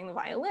of playing the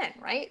violin,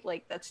 right?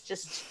 Like, that's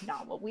just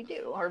not what we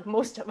do, or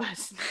most of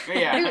us do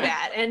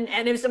that.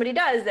 And if somebody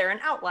does, they're an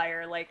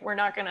outlier. Like, we're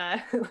not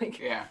gonna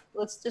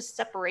let's just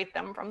separate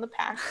them from the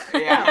pack.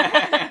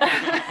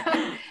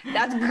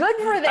 That's good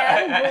for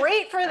them,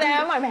 great for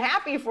them. I'm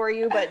happy for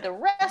you, but the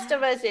rest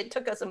of us, it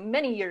took us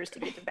many years to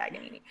get to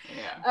Paganini.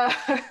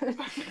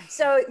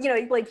 So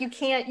like, you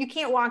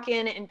can't walk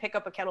in and pick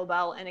up a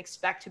kettlebell and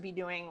expect to be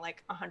doing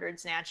like 100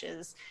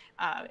 snatches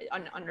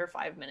under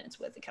 5 minutes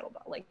with a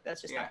kettlebell. Like,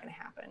 that's just not going to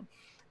happen.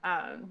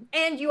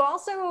 And you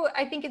also,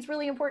 I think it's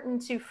really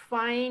important to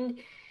find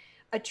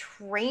a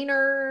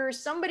trainer,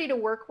 somebody to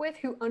work with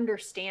who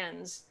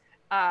understands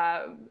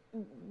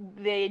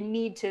the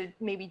need to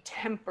maybe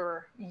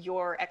temper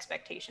your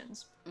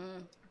expectations.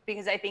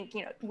 Because I think,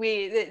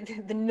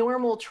 the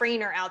normal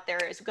trainer out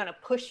there is going to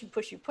push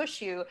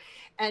you.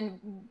 And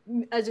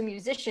as a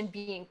musician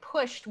being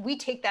pushed, we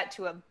take that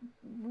to a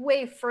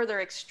way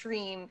further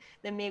extreme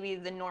than maybe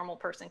the normal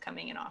person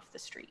coming in off the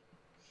street.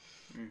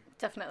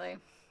 Definitely.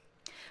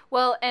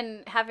 Well,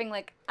 and having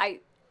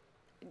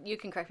you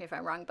can correct me if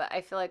I'm wrong, but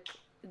I feel like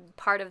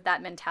part of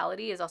that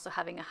mentality is also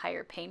having a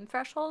higher pain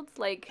threshold.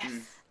 Like,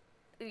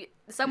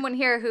 someone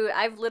here who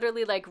I've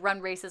literally run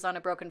races on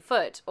a broken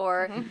foot,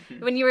 or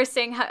when you were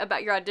saying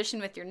about your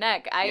audition with your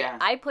neck,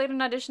 I played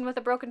an audition with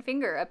a broken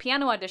finger, a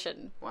piano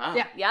audition. Wow.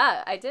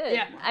 Yeah, I did.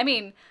 Yeah. I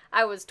mean,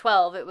 I was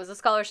 12. It was a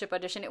scholarship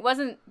audition. It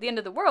wasn't the end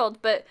of the world,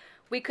 but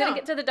we couldn't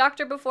get to the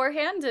doctor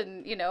beforehand,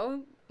 and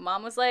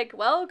Mom was like,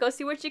 well, go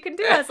see what you can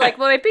do. I was like,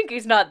 well, my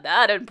pinky's not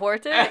that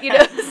important,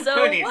 so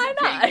why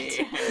not?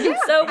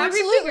 So we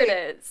refigured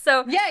it.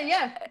 So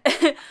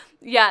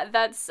yeah,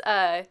 that's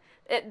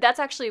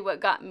actually what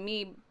got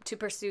me to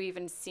pursue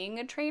even seeing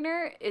a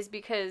trainer, is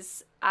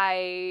because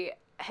I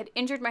had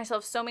injured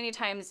myself so many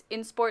times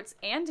in sports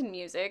and in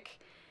music.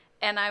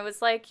 And I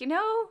was like,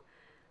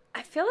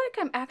 I feel like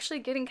I'm actually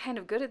getting kind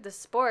of good at this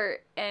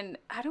sport, and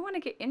I don't want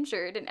to get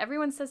injured. And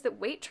everyone says that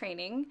weight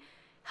training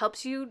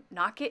helps you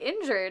not get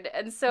injured.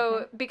 And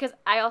so, because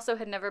I also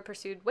had never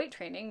pursued weight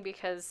training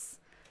because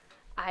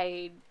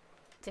I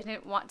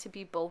didn't want to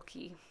be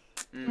bulky.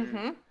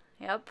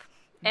 Yep.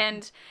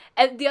 And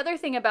the other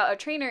thing about a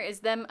trainer is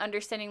them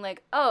understanding,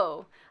 like,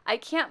 oh, I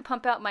can't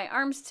pump out my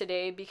arms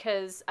today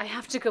because I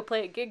have to go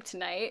play a gig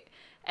tonight.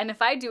 And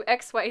if I do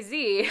X, Y,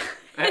 Z,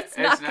 it's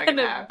not going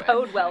to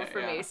bode well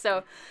for me.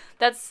 So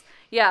that's,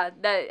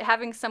 that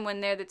having someone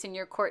there that's in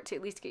your court to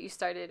at least get you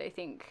started, I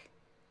think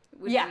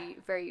would be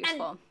very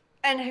useful.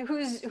 And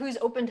who's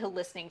open to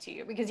listening to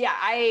you, because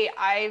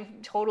I've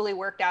totally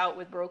worked out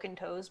with broken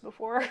toes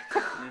before.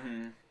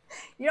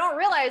 You don't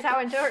realize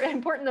how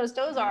important those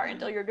toes are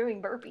until you're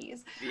doing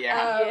burpees.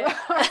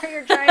 Or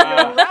you're trying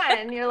to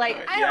run. You're like,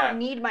 I don't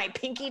need my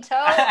pinky toe.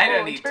 I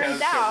don't need toes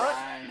to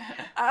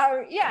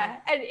run.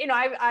 And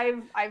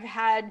I've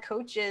had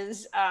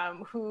coaches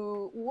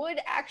who would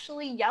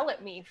actually yell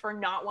at me for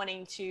not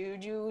wanting to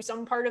do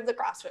some part of the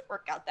CrossFit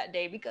workout that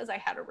day because I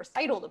had a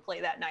recital to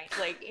play that night. It's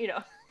like,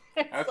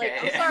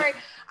 I'm sorry,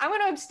 I'm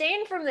going to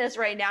abstain from this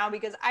right now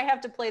because I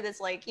have to play this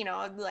hour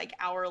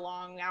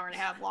and a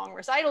half long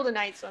recital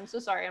tonight. So I'm so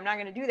sorry. I'm not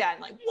going to do that.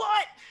 And like,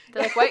 what?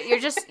 They're like, what?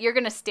 You're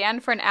going to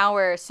stand for an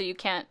hour so you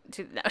can't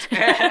do that.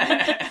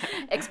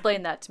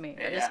 Explain that to me.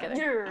 I'm just kidding.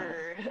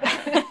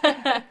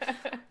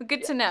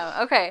 Good to know.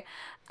 Okay.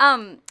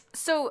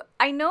 So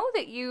I know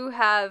that you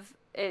have,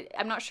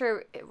 I'm not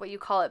sure what you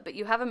call it, but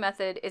you have a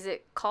method. Is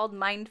it called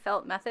Mind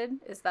Felt Method?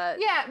 Is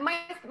that? Yeah,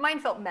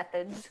 Mind Felt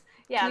Methods.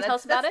 Yeah, Can you tell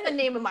us about that's the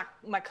name of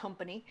my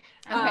company.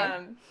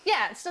 Okay.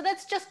 So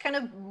that's just kind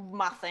of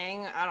my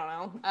thing. I don't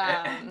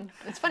know.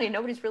 It's funny,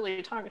 nobody's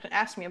really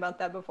asked me about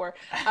that before.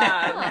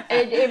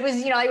 It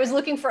was, I was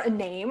looking for a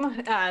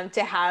name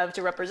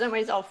to represent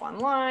myself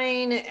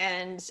online,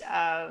 and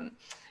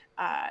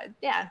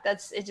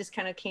it just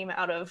kind of came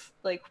out of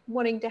like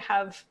wanting to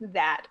have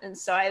that. And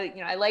so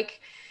I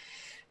like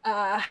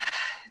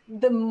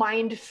the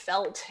mind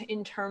felt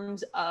in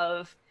terms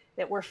of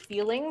that we're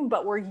feeling,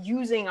 but we're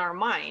using our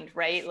mind,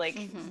 right? Like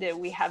that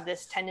we have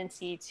this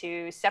tendency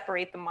to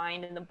separate the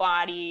mind and the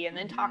body, and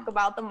then talk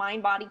about the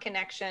mind-body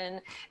connection.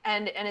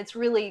 And it's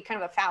really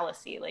kind of a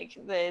fallacy. Like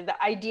the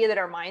idea that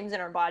our minds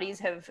and our bodies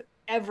have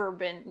ever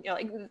been,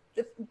 like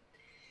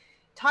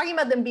talking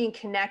about them being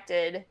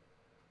connected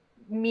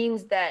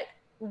means that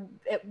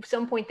at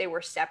some point they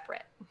were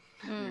separate.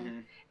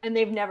 And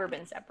they've never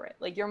been separate.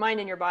 Like your mind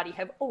and your body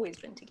have always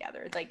been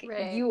together. Like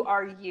you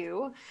are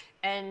you.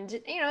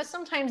 And,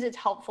 sometimes it's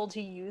helpful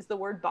to use the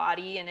word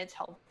body and it's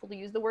helpful to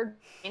use the word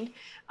mind.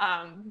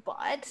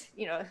 But,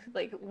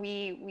 like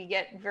we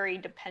get very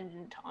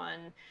dependent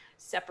on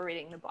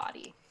separating the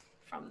body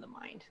from the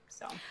mind.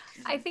 So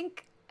I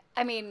think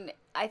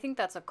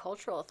that's a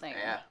cultural thing.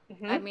 Yeah.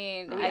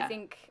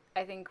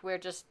 I think we're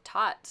just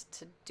taught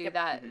to do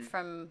that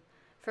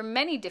for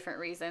many different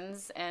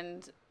reasons,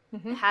 and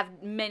have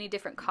many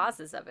different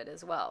causes of it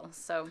as well.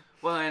 So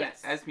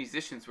as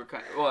musicians,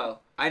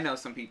 I know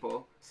some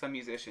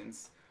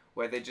musicians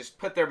where they just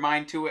put their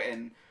mind to it,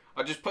 and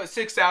I'll just put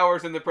 6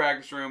 hours in the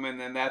practice room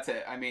and then that's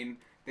it. I mean,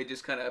 they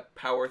just kind of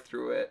power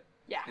through it.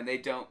 Yeah. And they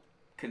don't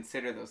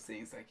consider those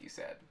things, like you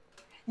said.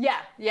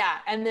 Yeah.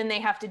 And then they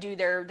have to do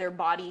their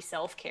body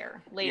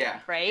self-care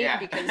later, right? Yeah.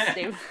 Because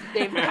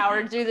they've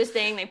powered through this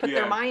thing, they put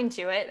their mind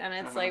to it, and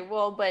it's like,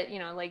 well, but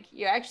like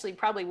you actually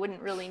probably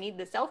wouldn't really need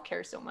the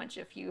self-care so much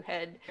if you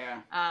had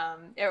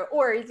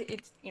or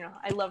it's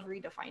I love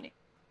redefining.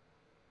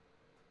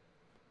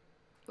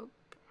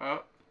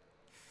 Oh.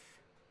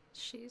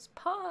 She's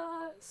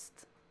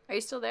paused. Are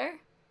you still there?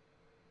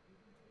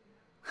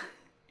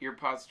 You're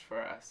paused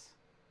for us.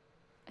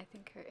 I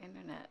think her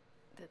internet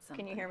did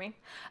something. Can you hear me?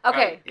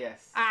 Okay.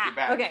 Yes. You're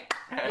back. Okay.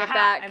 You're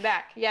back. I'm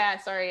back. Yeah,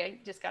 sorry. I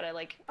just got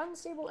a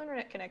unstable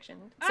internet connection.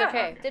 It's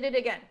okay. Did it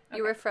again. Okay.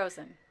 You were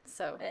frozen.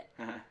 So.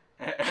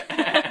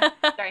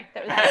 Sorry.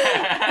 That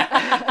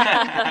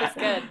was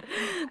good.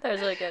 That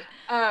was really good.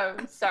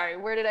 Sorry.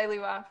 Where did I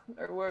leave off?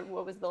 Or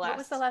what was the last? What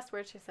was the last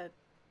word she said?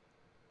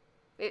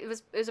 It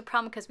was a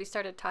problem because we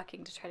started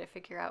talking to try to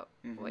figure out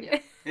what you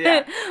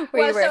were.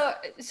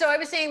 So I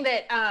was saying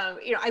that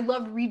I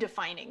love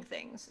redefining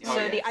things.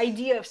 The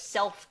idea of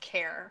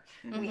self-care,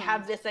 we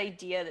have this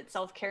idea that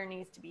self-care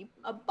needs to be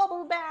a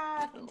bubble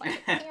bath and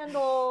light a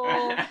candle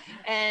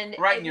and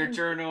write in your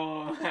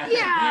journal.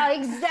 Yeah,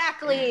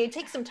 exactly.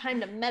 Take some time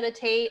to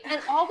meditate,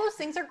 and all those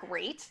things are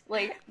great.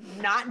 Like,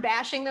 not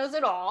bashing those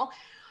at all.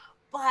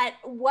 But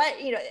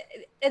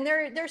and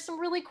there's some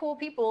really cool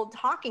people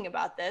talking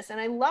about this,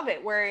 and I love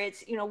it, where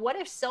it's, what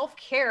if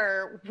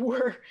self-care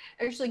were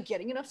actually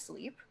getting enough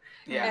sleep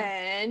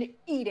and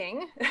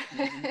eating,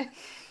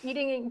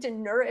 eating to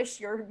nourish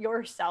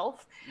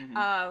yourself,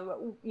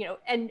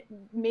 and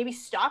maybe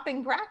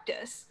stopping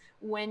practice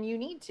when you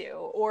need to,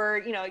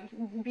 or,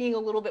 being a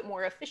little bit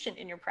more efficient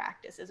in your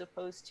practice, as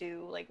opposed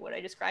to like what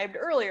I described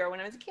earlier when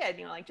I was a kid,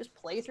 just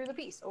play through the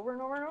piece over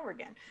and over and over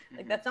again.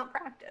 Like, that's not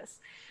practice.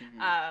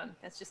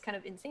 That's just kind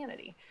of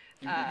insanity.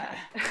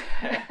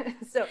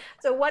 So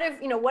what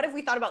if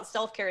we thought about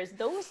self-care as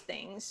those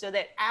things, so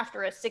that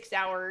after a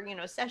 6-hour,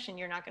 session,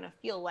 you're not going to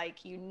feel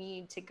like you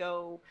need to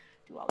go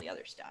do all the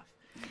other stuff.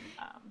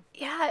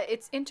 Yeah,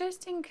 it's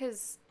interesting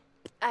because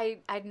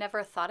I'd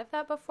never thought of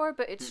that before,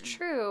 but it's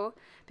true,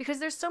 because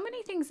there's so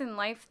many things in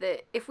life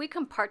that if we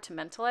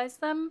compartmentalize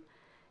them,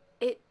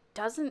 it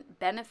doesn't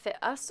benefit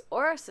us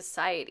or our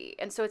society.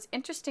 And so it's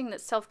interesting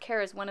that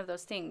self-care is one of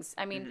those things.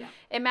 I mean,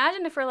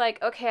 imagine if we're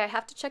like, okay, I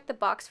have to check the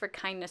box for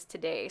kindness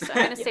today. So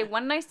I'm going to say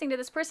one nice thing to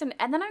this person,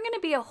 and then I'm going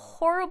to be a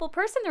horrible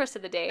person the rest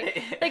of the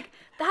day. Like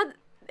that.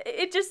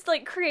 It just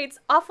creates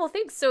awful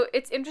things. So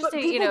it's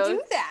interesting, but people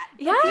do that.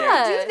 Yeah. People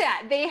do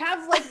that. They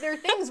have their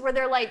things where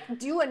they're like,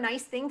 do a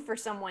nice thing for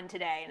someone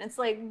today. And it's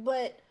like,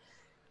 but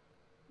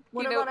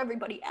what about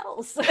everybody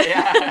else?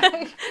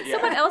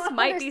 Someone else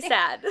might be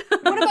sad.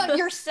 What about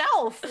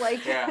yourself?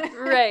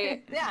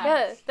 Right.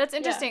 Yeah. That's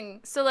interesting. Yeah.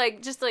 So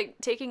just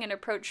taking an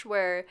approach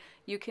where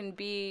you can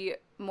be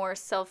more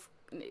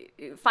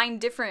find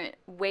different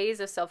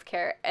ways of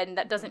self-care, and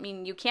that doesn't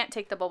mean you can't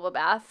take the bubble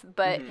bath,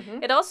 but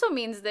it also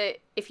means that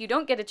if you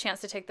don't get a chance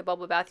to take the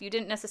bubble bath, you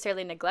didn't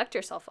necessarily neglect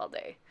yourself all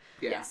day.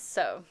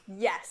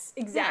 Yes,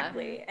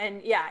 exactly.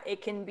 And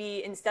it can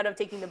be, instead of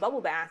taking the bubble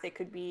bath, it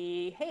could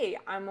be, hey,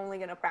 I'm only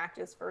going to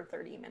practice for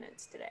 30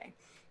 minutes today,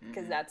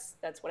 because that's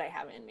what I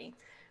have in me.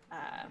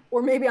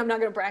 Or maybe I'm not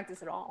going to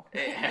practice at all.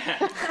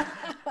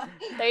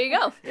 There you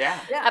go. Yeah.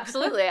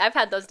 Absolutely. I've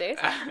had those days.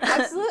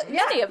 Absolutely.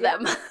 Many of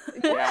them.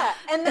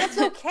 And that's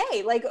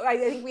okay. I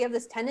think we have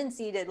this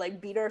tendency to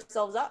beat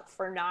ourselves up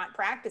for not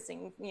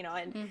practicing,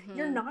 and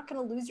you're not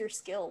going to lose your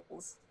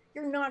skills.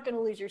 You're not going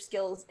to lose your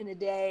skills in a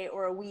day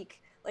or a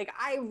week.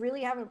 I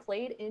really haven't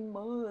played in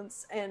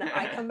months, and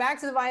I come back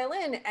to the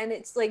violin, and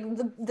it's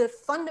the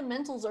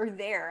fundamentals are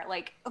there.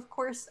 Of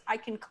course I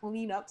can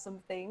clean up some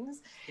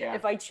things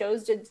if I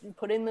chose to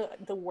put in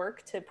the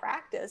work to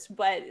practice,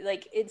 but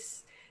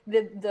it's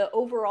the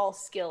overall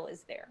skill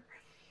is there,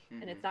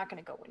 and it's not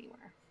going to go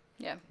anywhere.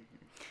 Yeah.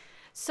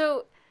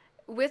 So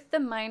with the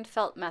mind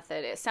felt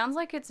method, it sounds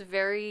like it's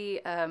very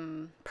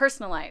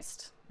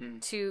personalized.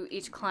 to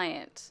each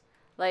client.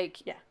 Like,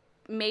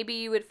 maybe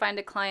you would find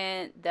a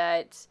client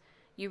that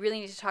you really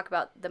need to talk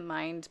about the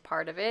mind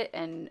part of it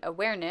and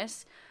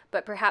awareness,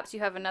 but perhaps you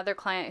have another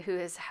client who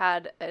has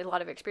had a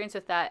lot of experience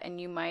with that, and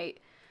you might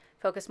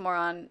focus more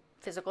on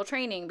physical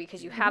training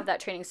because you have that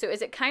training. So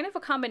is it kind of a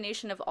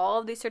combination of all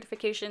of these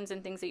certifications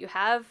and things that you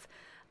have?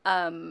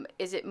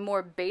 Is it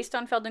more based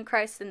on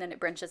Feldenkrais and then it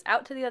branches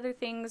out to the other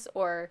things,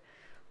 or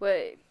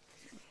what?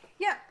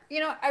 Yeah,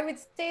 I would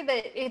say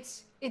that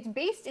it's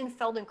based in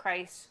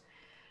Feldenkrais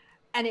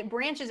and it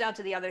branches out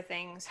to the other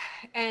things.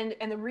 And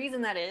the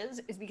reason that is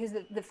because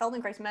the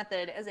Feldenkrais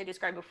method, as I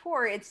described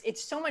before,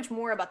 it's so much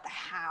more about the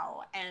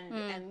how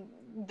and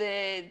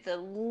the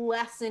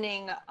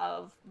lessening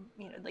of,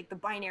 like the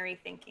binary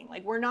thinking.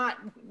 Like, we're not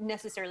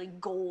necessarily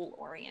goal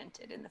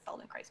oriented in the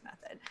Feldenkrais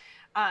method.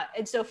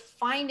 And so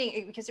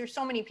finding, because there's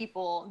so many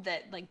people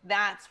that, like,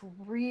 that's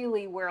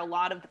really where a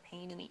lot of the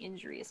pain and the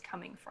injury is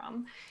coming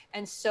from.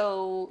 And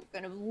so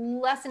kind of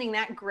lessening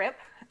that grip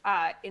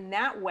in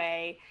that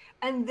way,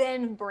 and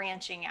then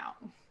branching out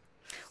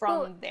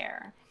from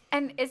there.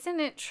 And isn't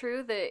it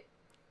true that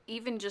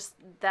even just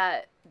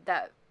that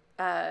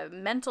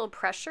mental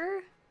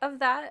pressure of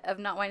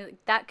not wanting,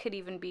 that could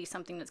even be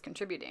something that's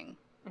contributing,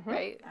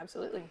 right?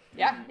 Absolutely.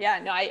 Yeah.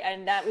 No,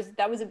 and that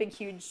was a big,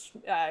 huge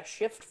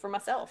shift for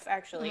myself,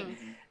 actually.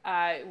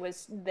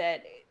 Was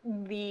that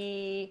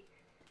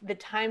the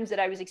times that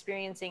I was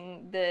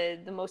experiencing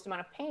the most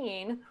amount of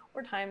pain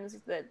were times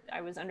that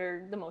I was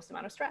under the most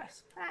amount of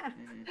stress.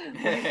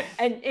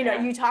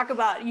 And you talk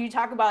about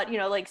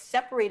like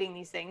separating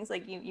these things,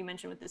 like you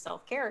mentioned with the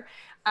self-care.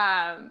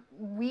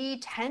 We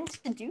tend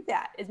to do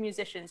that as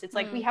musicians. It's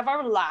like we have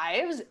our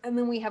lives and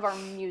then we have our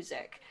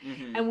music,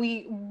 and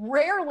we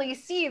rarely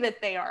see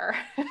that they are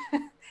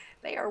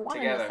one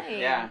together, and the same.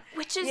 yeah.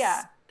 Which is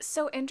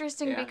so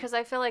interesting because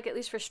I feel like, at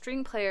least for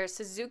string players,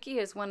 Suzuki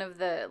is one of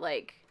the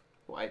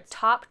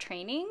top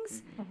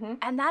trainings,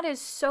 and that is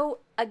so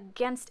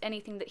against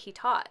anything that he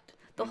taught.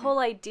 The whole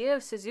idea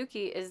of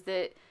Suzuki is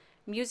that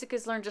music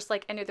is learned just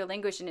like any other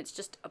language, and it's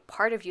just a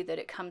part of you, that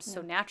it comes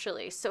so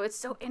naturally. So it's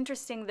so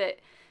interesting that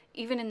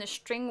even in the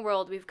string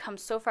world, we've come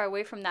so far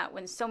away from that,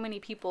 when so many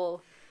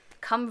people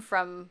come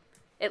from,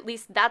 at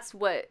least that's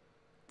what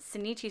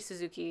Shinichi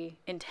Suzuki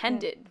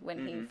intended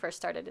when he first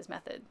started his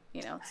method,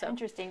 so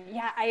interesting.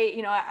 Yeah,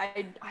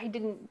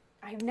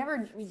 I've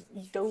never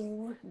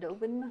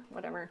dove in,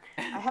 whatever.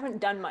 I haven't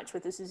done much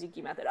with the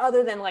Suzuki method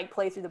other than like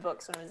play through the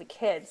books when I was a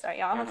kid. So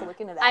I'll have to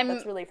look into that.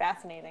 That's really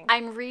fascinating.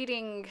 I'm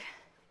reading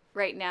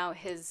right now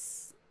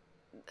his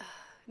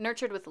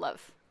Nurtured with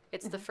Love.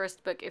 It's the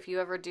first book. If you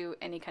ever do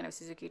any kind of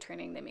Suzuki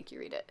training, they make you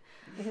read it.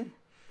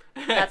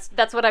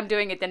 That's what I'm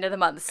doing at the end of the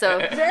month. So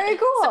very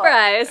cool.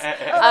 Surprise.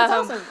 That's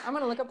awesome. I'm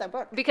gonna look up that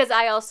book. Because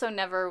I also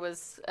never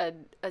was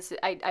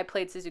I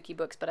played Suzuki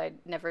books, but I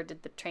never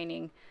did the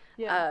training.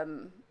 Yeah.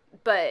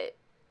 But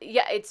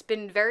yeah, it's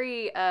been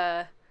very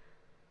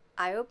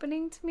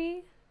eye-opening to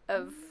me.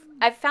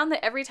 I've found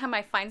that every time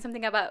I find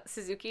something about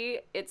Suzuki,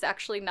 it's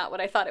actually not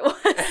what I thought it was.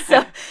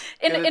 So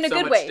in a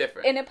good way,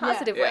 different. In a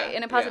positive way,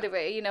 in a positive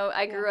way.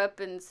 I grew up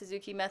in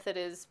Suzuki method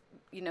is,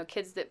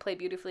 kids that play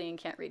beautifully and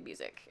can't read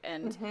music,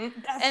 and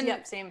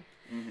same.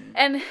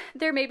 And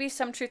there may be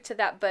some truth to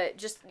that, but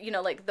just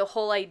like the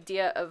whole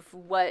idea of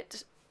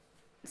what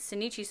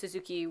Shinichi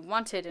Suzuki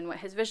wanted and what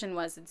his vision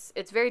was,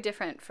 it's very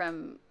different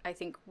from, I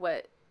think,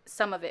 what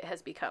some of it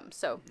has become.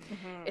 So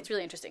it's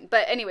really interesting.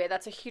 But anyway,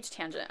 that's a huge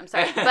tangent. I'm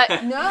sorry. But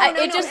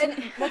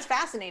that's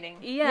fascinating.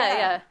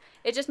 Yeah.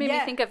 It just made me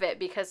think of it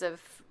because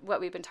of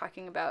what we've been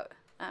talking about.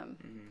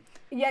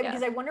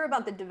 Because I wonder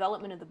about the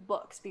development of the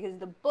books, because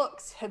the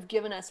books have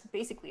given us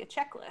basically a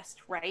checklist,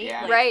 right?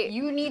 Yeah. Right.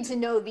 You need to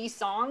know these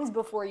songs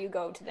before you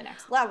go to the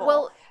next level.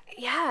 Well,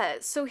 yeah.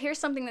 So here's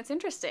something that's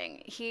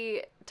interesting.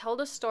 He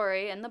told a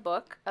story in the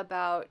book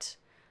about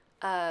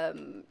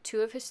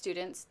two of his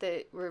students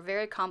that were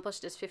very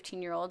accomplished as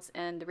 15-year-olds,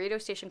 and the radio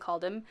station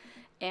called him,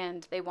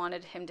 and they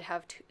wanted him to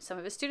have some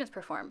of his students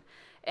perform.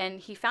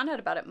 And he found out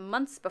about it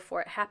months before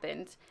it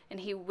happened, and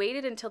he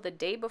waited until the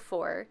day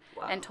before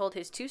and told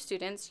his two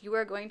students, "You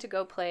are going to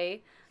go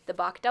play the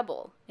Bach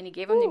double." And he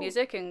gave them the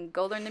music and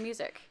go learn the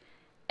music.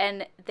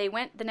 And they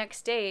went the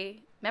next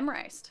day,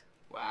 memorized.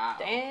 Wow.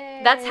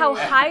 Dang. That's how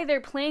high their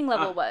playing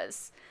level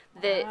was.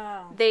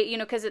 That they,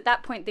 because at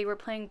that point they were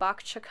playing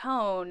Bach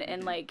Chaconne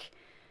and like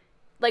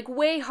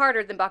way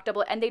harder than Bach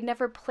double, and they'd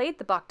never played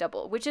the Bach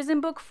double, which is in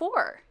book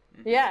 4.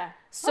 Yeah.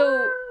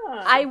 So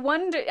I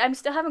wonder. I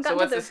still haven't gotten.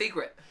 So what's to the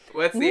secret?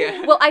 What's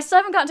the? Well, I still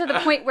haven't gotten to the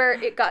point where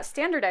it got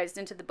standardized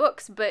into the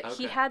books. But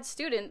he had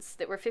students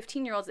that were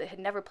 15-year-olds that had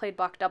never played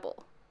Bach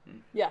double.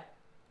 Yeah.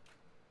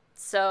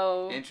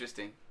 So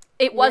interesting.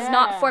 It was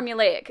not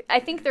formulaic. I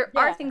think there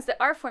are things that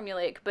are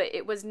formulaic, but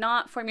it was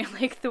not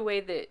formulaic the way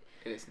that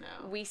it is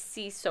now. We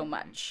see so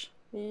much.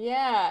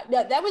 Yeah,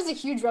 that was a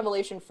huge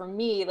revelation for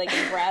me, like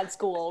in grad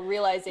school,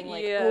 realizing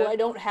like, oh, I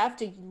don't have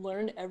to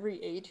learn every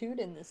etude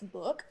in this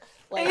book.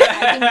 Like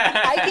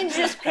I can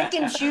just pick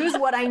and choose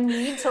what I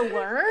need to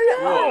learn.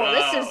 Oh,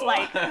 this is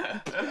like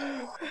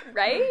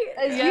right?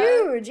 It's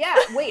huge. Yeah.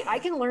 Wait, I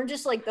can learn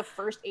just like the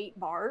first 8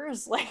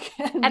 bars, like,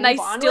 and I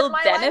still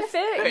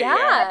benefit.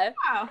 Yeah.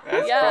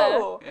 That's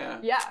cool.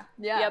 Yeah.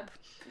 Yep.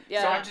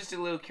 Yeah. So I'm just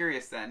a little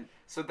curious then.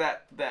 So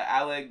that the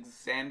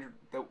Alexander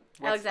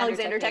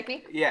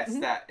technique? Yes,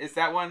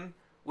 that one.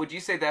 Would you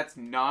say that's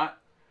not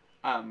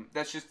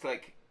that's just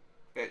like,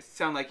 it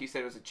sounded like you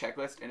said it was a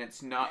checklist and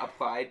it's not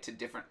applied to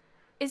different.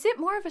 Is it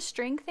more of a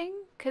string thing?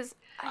 Cuz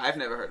I've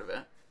never heard of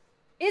it.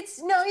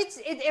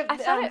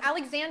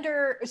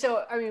 Alexander.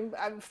 So I mean,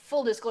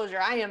 full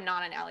disclosure, I am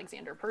not an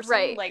Alexander person.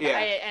 Right. Like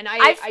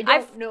I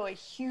don't know a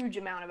huge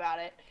amount about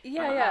it.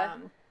 Yeah.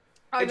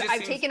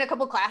 I've taken a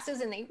couple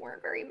classes and they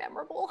weren't very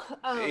memorable.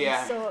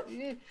 So,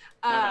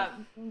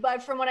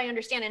 but from what I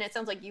understand, and it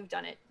sounds like you've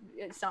done it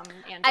some,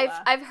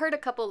 Angela. I've heard a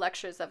couple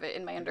lectures of it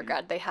in my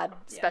undergrad. They had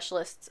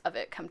specialists of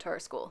it come to our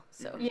school.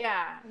 So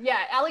yeah.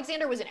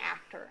 Alexander was an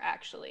actor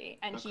actually,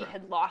 and he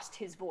had lost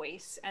his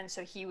voice, and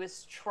so he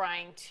was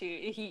trying to.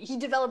 He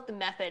developed the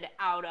method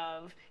out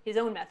of his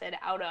own method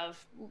out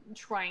of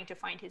trying to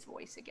find his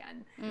voice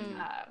again.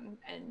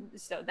 And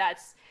so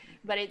that's.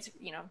 But it's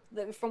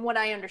from what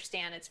I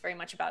understand, it's very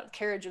much about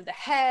carriage of the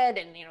head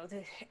and the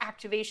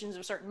activations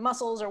of certain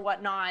muscles or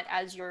whatnot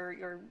as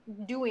you're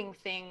doing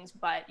things.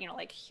 But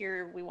like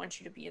here we want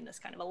you to be in this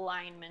kind of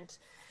alignment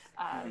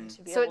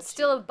to be so able it's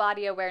still a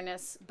body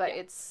awareness, but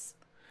it's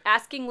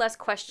asking less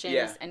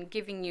questions and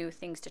giving you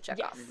things to check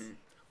off.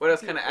 What I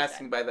was kind of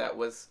asking by that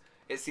was,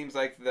 it seems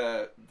like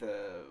the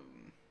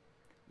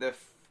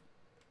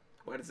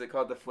what is it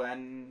called, the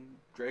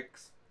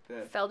Feldenkrais?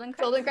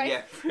 Feldenkrais?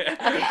 Yeah.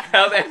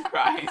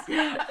 Feldenkrais.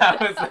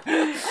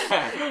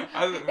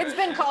 It's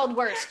been called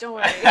worse, don't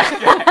worry.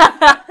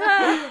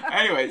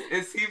 Anyways,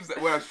 it seems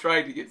that what I was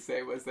trying to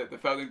say was that the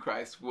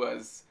Feldenkrais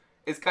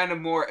is kind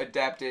of more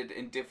adapted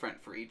and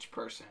different for each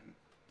person.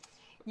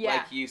 Yeah.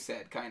 Like you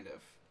said, kind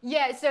of.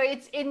 Yeah, so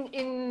it's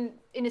in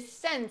a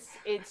sense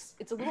it's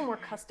a little more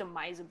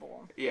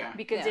customizable. Yeah.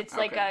 Because it's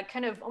like a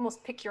kind of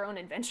almost pick your own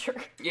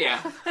adventure. Yeah.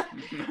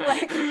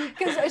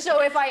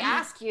 So if I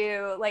ask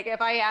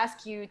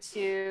you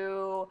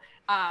to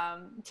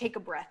take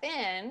a breath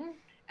in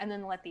and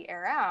then let the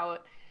air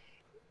out,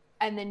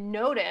 and then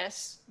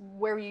notice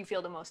where you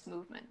feel the most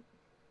movement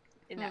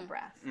in that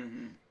breath,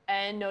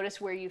 and notice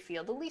where you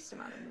feel the least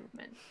amount of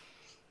movement.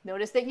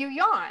 Notice that you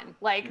yawn.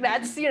 Like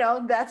that's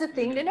a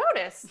thing to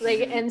notice. Like,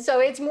 and so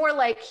it's more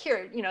like,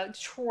 here,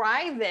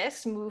 try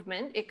this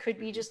movement. It could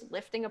be just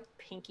lifting a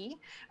pinky.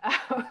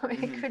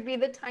 It could be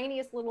the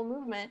tiniest little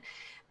movement.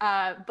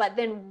 But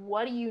then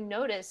what do you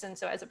notice? And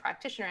so as a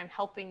practitioner, I'm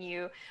helping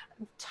you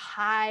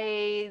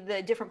tie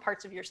the different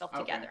parts of yourself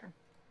together.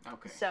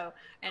 Okay. So,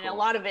 and a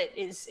lot of it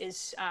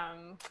is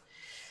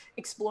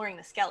exploring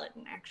the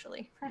skeleton,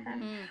 actually.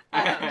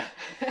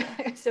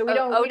 So we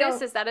don't.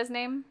 Otis, is that his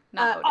name?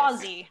 Not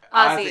Otis. Ozzy.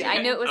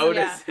 I knew it was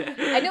Otis.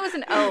 I knew it was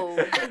an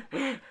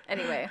O.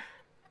 Anyway.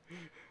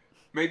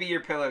 Maybe your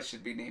pillow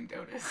should be named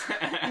Otis.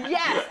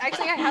 Yes,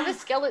 actually, I have a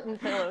skeleton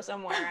pillow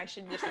somewhere. I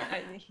should just.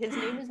 His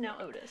name is now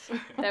Otis.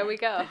 There we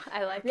go.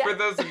 I like it. For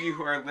those of you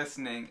who are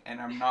listening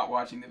and are not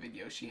watching the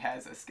video, she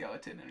has a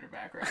skeleton in her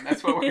background.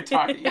 That's what we're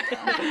talking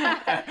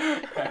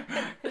about.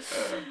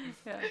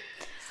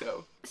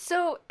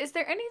 So, is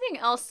there anything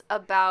else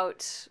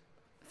about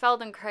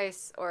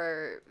Feldenkrais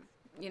or,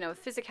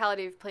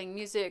 physicality of playing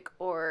music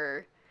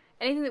or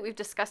anything that we've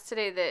discussed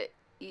today that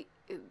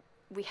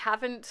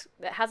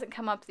that hasn't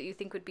come up that you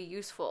think would be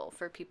useful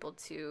for people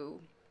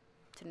to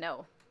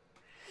know?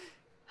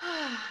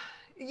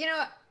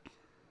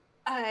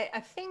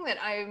 A thing that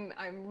I'm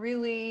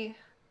really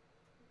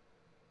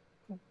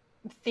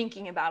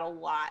thinking about a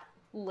lot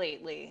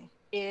lately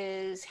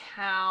is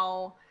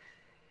how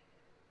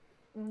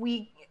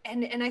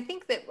and I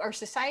think that our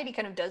society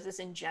kind of does this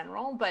in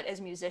general, but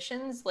as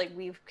musicians, like,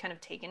 we've kind of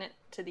taken it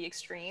to the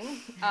extreme.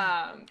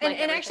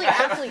 And actually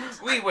athletes...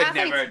 We would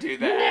never do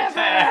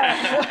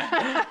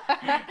that.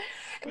 Never.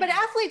 But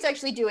athletes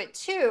actually do it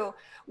too,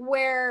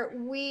 where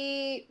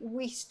we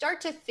start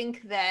to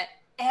think that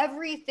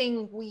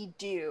everything we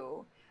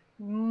do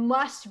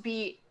must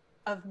be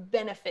of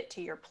benefit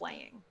to your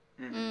playing.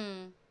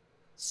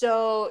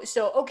 So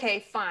okay,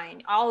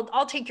 fine.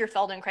 I'll take your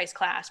Feldenkrais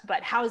class,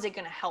 but how is it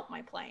going to help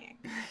my playing?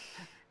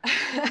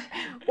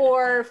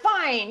 Or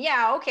fine,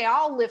 yeah, okay,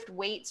 I'll lift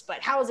weights, but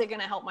how is it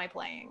going to help my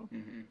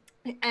playing?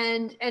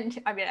 And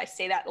I mean, I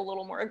say that a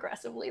little more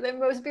aggressively than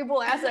most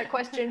people ask that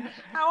question.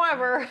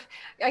 However,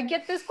 I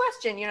get this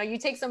question. You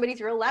take somebody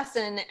through a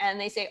lesson and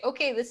they say,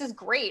 okay, this is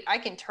great. I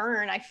can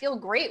turn. I feel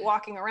great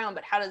walking around,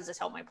 but how does this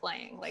help my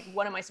playing? Like,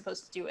 what am I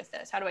supposed to do with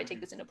this? How do I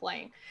take this into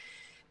playing?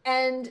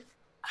 And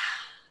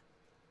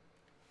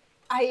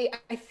I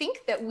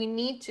think that we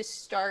need to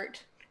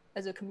start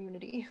as a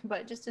community,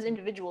 but just as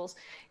individuals,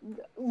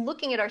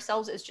 looking at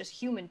ourselves as just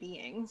human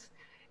beings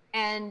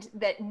and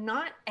that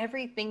not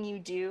everything you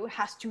do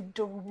has to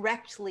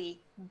directly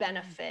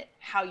benefit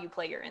how you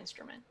play your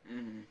instrument.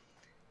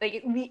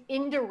 Like the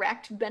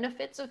indirect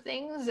benefits of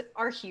things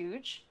are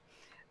huge,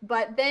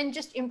 but then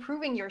just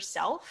improving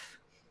yourself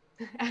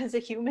as a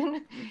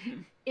human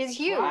is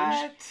huge.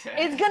 What?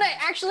 It's gonna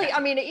actually, I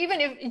mean,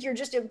 even if you're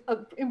just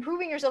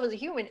improving yourself as a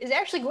human, is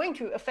actually going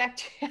to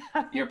affect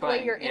how you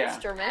play your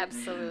instrument.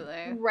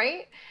 Absolutely.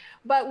 Right?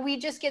 But we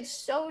just get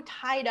so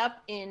tied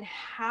up in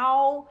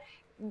how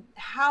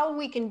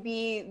we can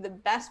be the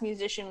best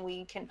musician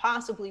we can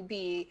possibly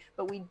be,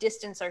 but we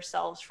distance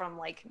ourselves from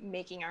like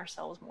making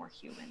ourselves more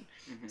human.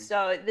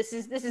 So this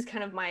is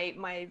kind of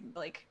my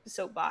like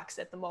soapbox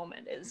at the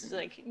moment is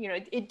like, you know,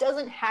 it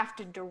doesn't have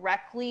to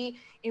directly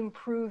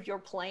improve your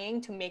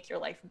playing to make your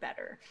life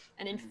better.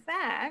 And in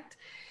fact,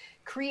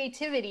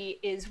 creativity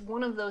is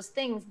one of those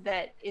things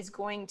that is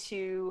going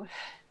to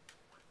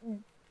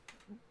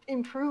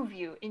improve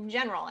you in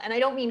general. And I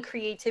don't mean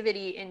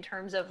creativity in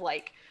terms of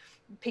like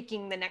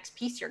picking the next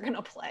piece you're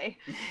gonna play.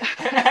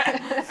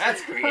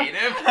 That's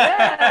creative.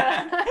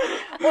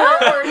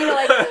 or you know,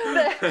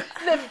 like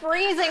the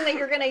phrasing that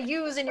you're gonna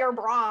use in your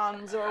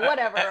Brahms or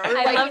whatever. Or I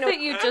like, love you know, that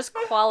you just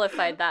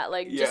qualified that,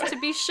 like just to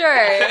be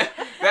sure.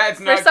 That's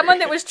for not someone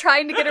that was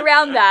trying to get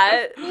around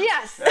that.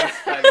 Yes.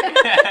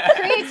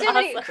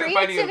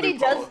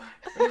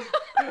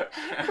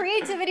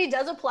 Creativity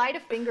does apply to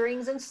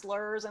fingerings and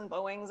slurs and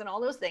bowings and all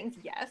those things,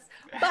 yes.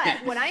 But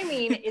what I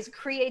mean is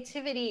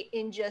creativity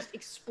in just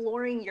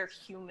exploring your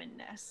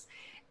humanness.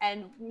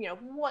 And, you know,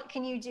 what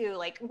can you do?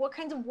 Like, what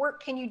kinds of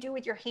work can you do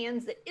with your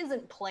hands that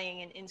isn't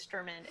playing an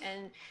instrument?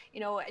 And, you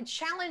know,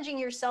 challenging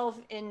yourself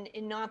in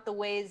not the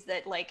ways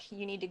that, like,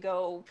 you need to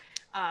go,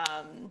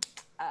 and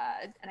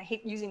I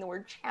hate using the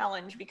word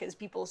challenge because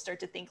people start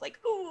to think like,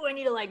 oh, I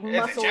need to like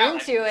muscle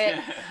into it.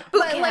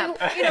 But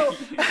like, you know,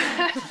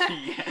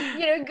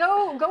 you know,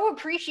 go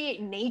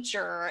appreciate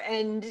nature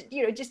and,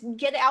 you know, just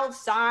get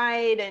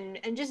outside and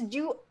just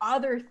do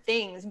other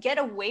things. Get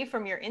away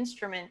from your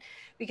instrument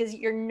because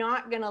you're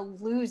not going to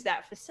lose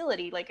that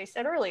facility. Like I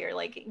said earlier,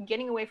 like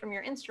getting away from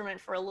your instrument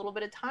for a little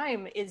bit of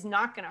time is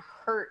not going to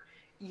hurt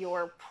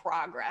your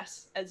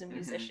progress as a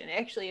musician.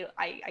 Actually,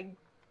 I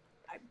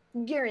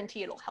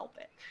guarantee it'll help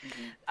it.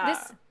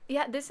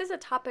 This is a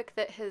topic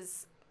that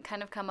has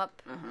kind of come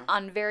up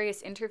on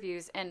various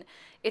interviews, and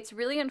it's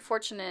really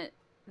unfortunate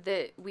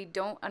that we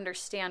don't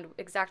understand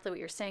exactly what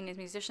you're saying as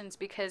musicians,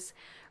 because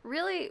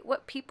really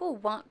what people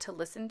want to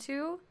listen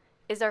to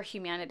is our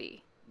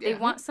humanity. They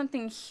want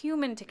something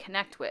human to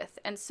connect with.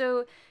 And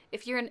so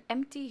if you're an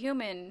empty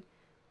human,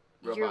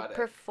 your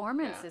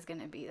performance is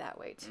going to be that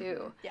way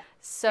too.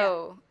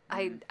 So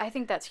I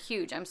think that's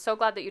huge. I'm so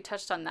glad that you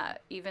touched on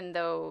that, even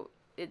though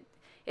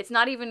it's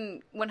not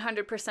even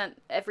 100%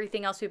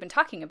 everything else we've been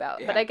talking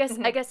about. But I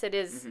guess it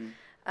is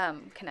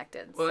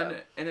connected. Well, so.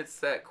 and it's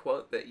that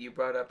quote that you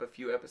brought up a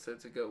few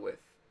episodes ago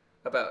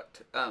about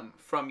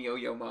from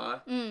Yo-Yo Ma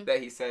that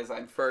he says,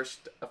 "I'm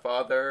first a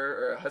father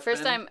or a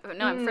husband."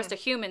 I'm first a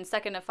human,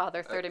 second a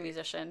father, third a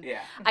musician.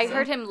 I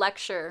heard him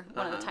lecture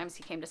one of the times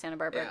he came to Santa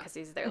Barbara because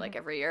he's there like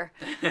every year.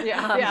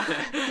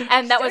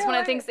 And that was one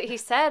of the things that he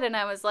said, and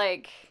I was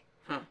like,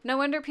 no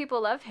wonder people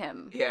love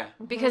him.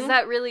 Because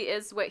that really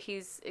is what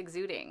he's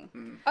exuding.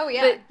 Oh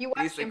yeah, but you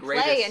watch him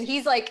play, and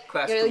he's like,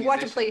 you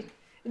watch him play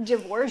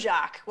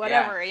Dvorak,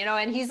 whatever, you know,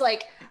 and he's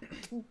like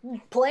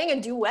playing a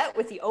duet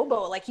with the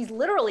oboe, like he's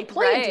literally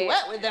playing a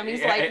duet with them.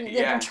 He's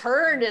like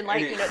turned, and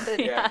like, you know,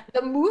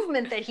 the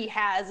movement that he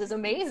has is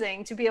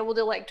amazing to be able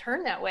to like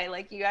turn that way.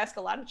 Like you ask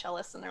a lot of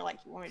cellists and they're like,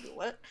 you want me to do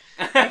what?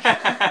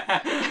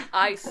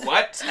 I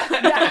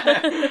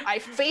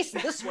face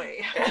this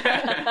way.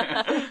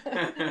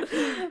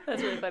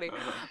 That's really funny.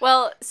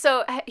 Well,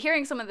 so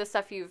hearing some of the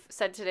stuff you've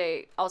said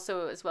today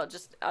also as well,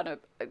 just on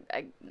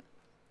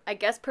I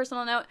guess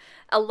personal note,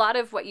 a lot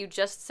of what you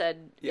just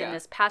said in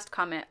this past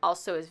comment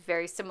also is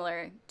very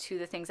similar to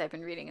the things I've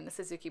been reading in the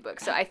Suzuki book.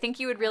 So I think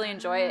you would really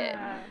enjoy it.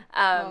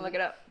 I'll look it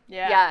up.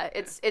 Yeah,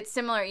 it's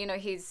similar. You know,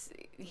 he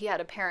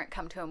had a parent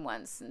come to him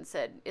once and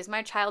said, "Is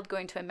my child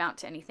going to amount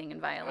to anything in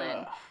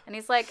violin?" And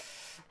he's like,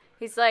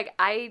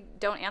 I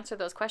don't answer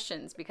those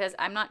questions because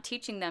I'm not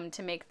teaching them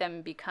to make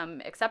them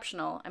become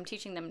exceptional. I'm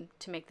teaching them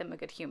to make them a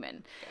good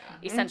human,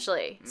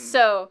 essentially.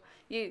 So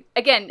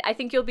I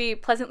think you'll be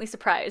pleasantly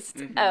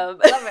surprised. Love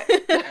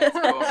it. That's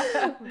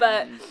cool.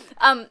 But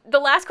the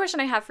last question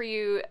I have for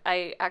you,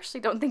 I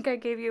actually don't think I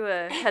gave you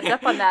a heads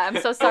up on that.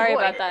 I'm so sorry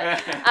about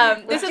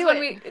that. This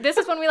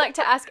is when we like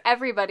to ask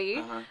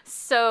everybody.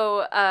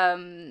 So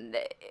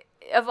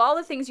of all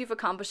the things you've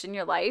accomplished in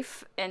your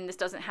life, and this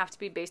doesn't have to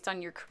be based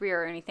on your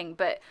career or anything,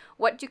 but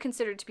what do you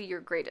consider to be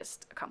your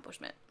greatest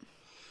accomplishment?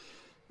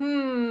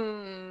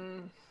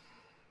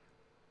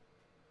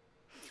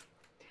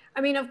 I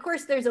mean, of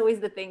course, there's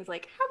always the things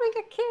like having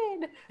a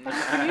kid,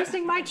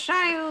 producing my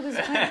child is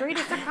my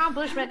greatest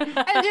accomplishment. And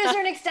to a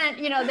certain extent,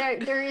 you know,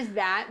 there is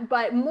that,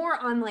 but more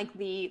on like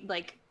the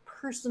like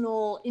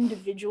personal,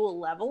 individual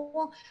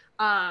level.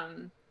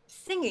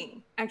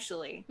 Singing,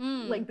 actually,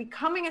 like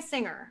becoming a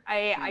singer,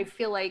 I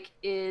feel like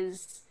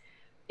is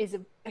is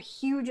a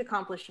huge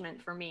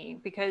accomplishment for me,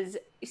 because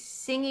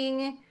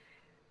singing,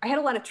 I had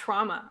a lot of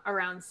trauma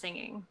around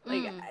singing.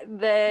 Like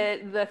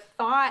the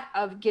thought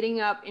of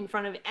getting up in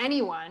front of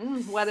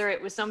anyone, whether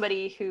it was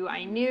somebody who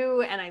I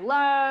knew and I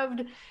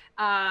loved,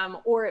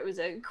 or it was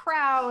a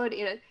crowd,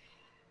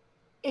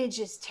 it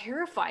just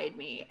terrified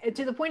me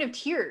to the point of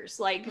tears.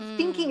 Like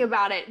thinking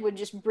about it would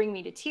just bring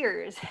me to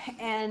tears.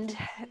 And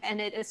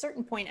at a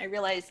certain point I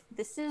realized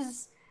this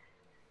is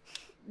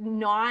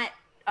not,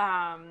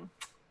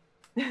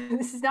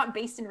 this is not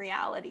based in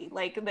reality.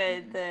 Like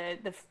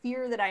the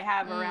fear that I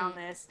have around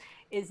this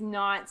is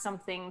not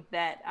something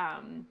that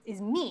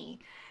is me.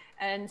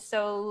 And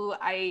so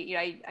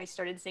I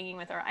started singing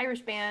with our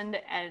Irish band,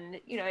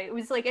 and it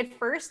was like, at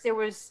first there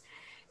was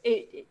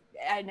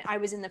and I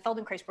was in the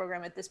Feldenkrais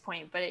program at this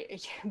point, but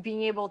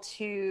being able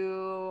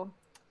to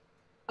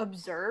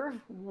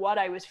observe what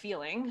I was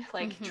feeling,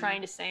 like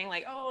trying to sing,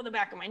 like, oh, the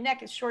back of my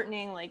neck is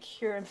shortening, like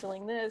here I'm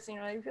feeling this,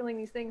 I'm feeling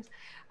these things,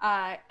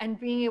 and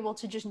being able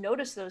to just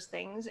notice those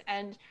things.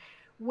 And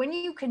when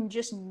you can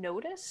just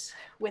notice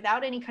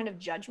without any kind of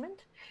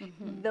judgment,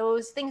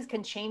 those things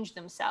can change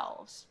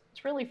themselves.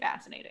 It's really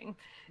fascinating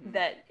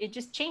that it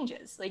just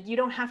changes. Like, you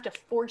don't have to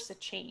force a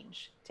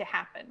change to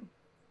happen.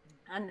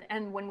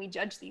 And when we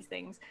judge these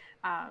things,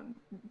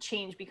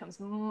 change becomes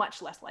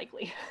much less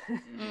likely.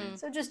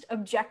 So just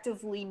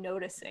objectively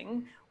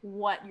noticing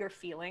what you're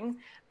feeling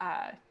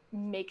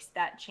makes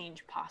that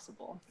change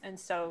possible. And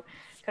so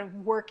kind of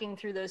working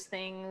through those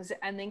things,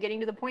 and then getting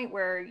to the point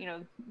where,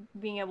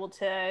 being able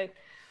to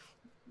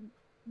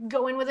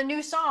go in with a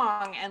new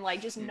song and like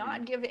just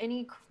not give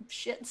any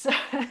shits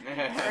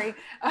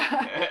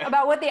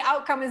about what the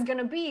outcome is going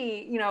to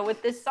be,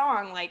 with this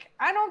song. Like,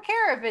 I don't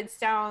care if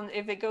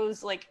it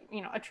goes like,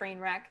 a train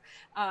wreck.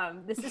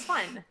 This is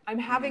fun. I'm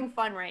having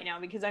fun right now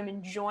because I'm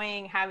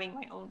enjoying having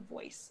my own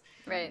voice.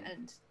 Right.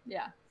 And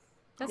yeah.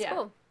 That's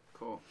cool.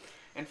 Cool.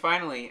 And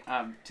finally,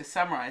 to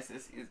summarize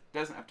this, it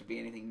doesn't have to be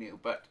anything new,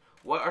 but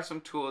what are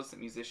some tools that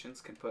musicians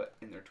can put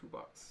in their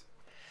toolbox?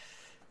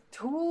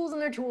 Tools in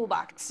their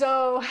toolbox.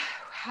 So,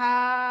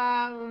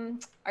 are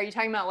you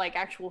talking about like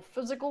actual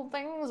physical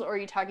things, or are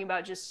you talking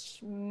about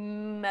just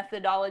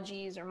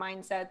methodologies or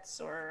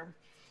mindsets, or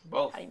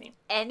both? How do you mean?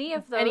 Any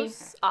of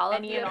those, all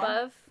of the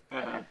above.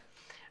 Okay.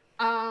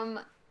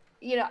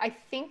 I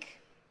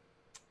think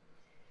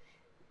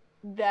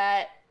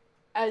that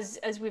as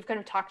we've kind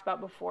of talked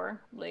about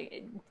before,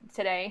 like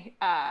today,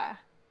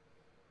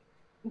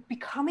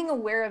 becoming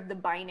aware of the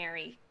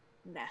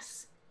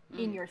binariness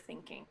in your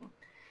thinking.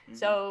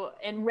 So,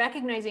 and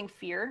recognizing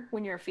fear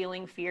when you're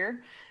feeling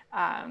fear,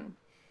 and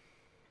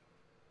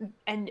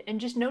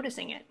just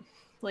noticing it.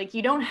 Like,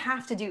 you don't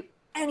have to do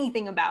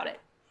anything about it,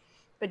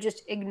 but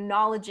just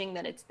acknowledging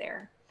that it's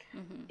there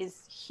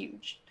is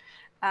huge.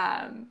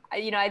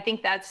 I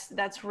think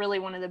that's really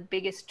one of the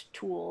biggest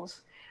tools.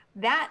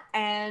 That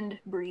and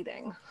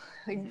breathing.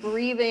 Like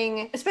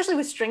breathing, especially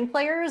with string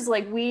players,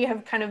 like we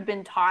have kind of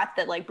been taught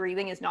that like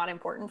breathing is not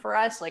important for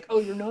us. Like, oh,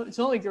 it's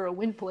not like you're a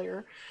wind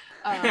player.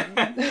 Or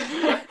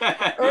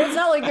it's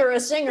not like you're a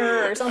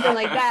singer or something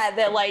like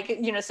that like,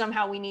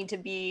 somehow we need to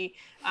be,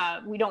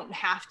 we don't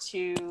have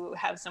to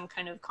have some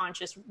kind of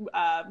conscious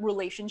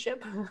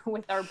relationship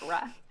with our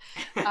breath.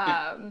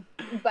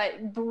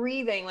 But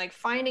breathing, like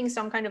finding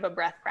some kind of a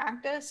breath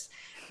practice.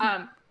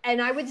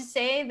 And I would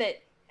say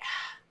that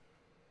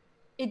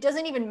it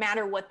doesn't even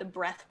matter what the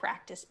breath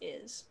practice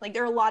is. Like,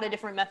 there are a lot of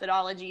different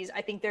methodologies.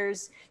 I think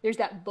there's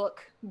that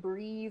book,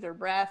 Breathe or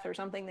Breath or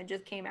something, that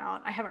just came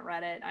out. I haven't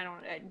read it.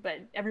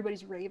 But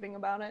everybody's raving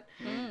about it.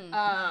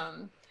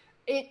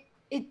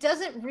 It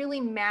doesn't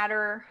really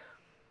matter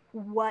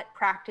what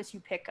practice you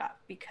pick up,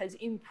 because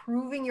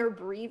improving your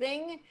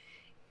breathing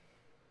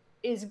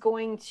is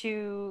going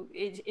to,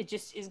 it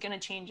just is going to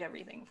change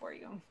everything for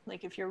you.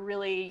 Like, if you're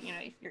really,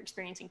 if you're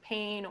experiencing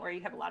pain, or you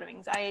have a lot of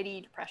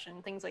anxiety,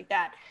 depression, things like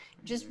that,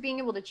 just being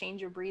able to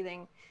change your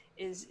breathing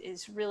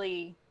is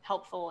really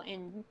helpful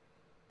in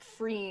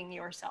freeing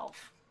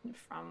yourself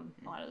from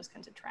a lot of those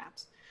kinds of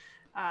traps.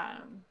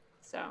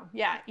 So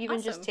yeah, even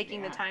awesome. Just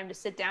taking the time to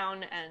sit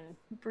down and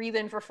breathe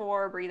in for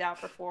 4, breathe out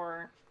for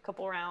 4, a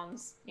couple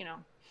rounds,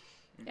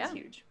 it's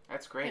huge.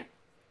 That's great.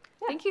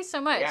 Yeah. Thank you so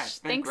much. Yeah, it's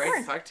been great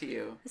to talk to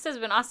you. This has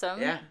been awesome.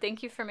 Yeah.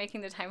 Thank you for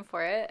making the time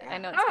for it. I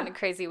know it's been a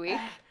crazy week.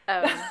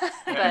 But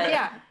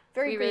yeah,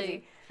 very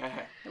crazy.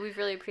 We've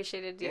really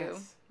appreciated you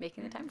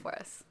making the time for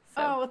us.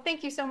 So. Oh, well,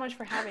 thank you so much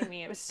for having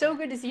me. It was so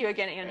good to see you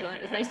again, Angela.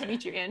 It was nice to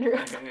meet you, Andrew.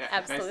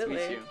 Absolutely.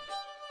 Nice to meet you.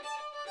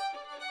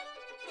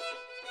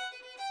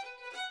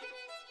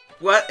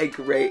 What a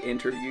great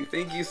interview.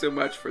 Thank you so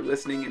much for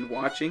listening and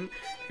watching,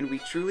 and we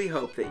truly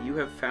hope that you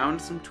have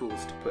found some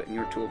tools to put in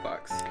your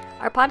toolbox.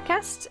 Our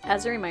podcast,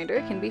 as a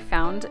reminder, can be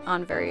found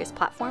on various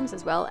platforms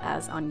as well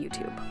as on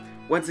YouTube.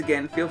 Once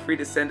again, feel free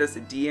to send us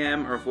a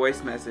DM or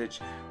voice message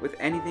with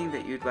anything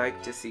that you'd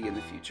like to see in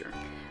the future.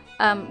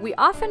 We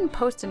often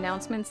post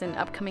announcements and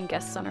upcoming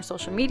guests on our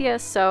social media,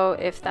 so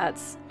if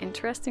that's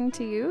interesting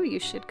to you, you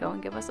should go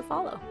and give us a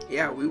follow.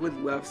 Yeah, we would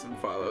love some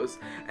follows.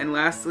 And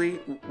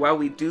lastly, while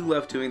we do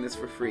love doing this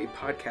for free,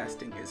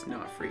 podcasting is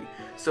not free.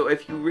 So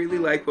if you really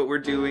like what we're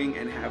doing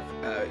and have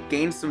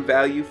gained some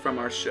value from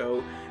our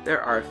show,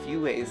 there are a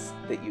few ways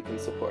that you can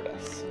support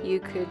us. You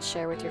could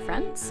share with your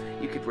friends.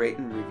 You could rate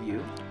and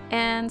review.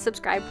 And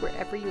subscribe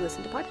wherever you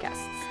listen to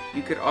podcasts.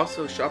 You could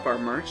also shop our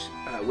merch,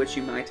 which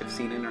you might have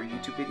seen in our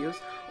YouTube videos,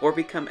 or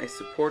become a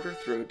supporter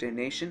through a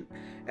donation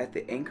at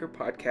the Anchor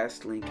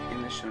Podcast link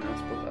in the show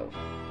notes below.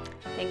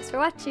 Thanks for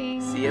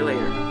watching. See you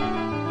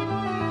later.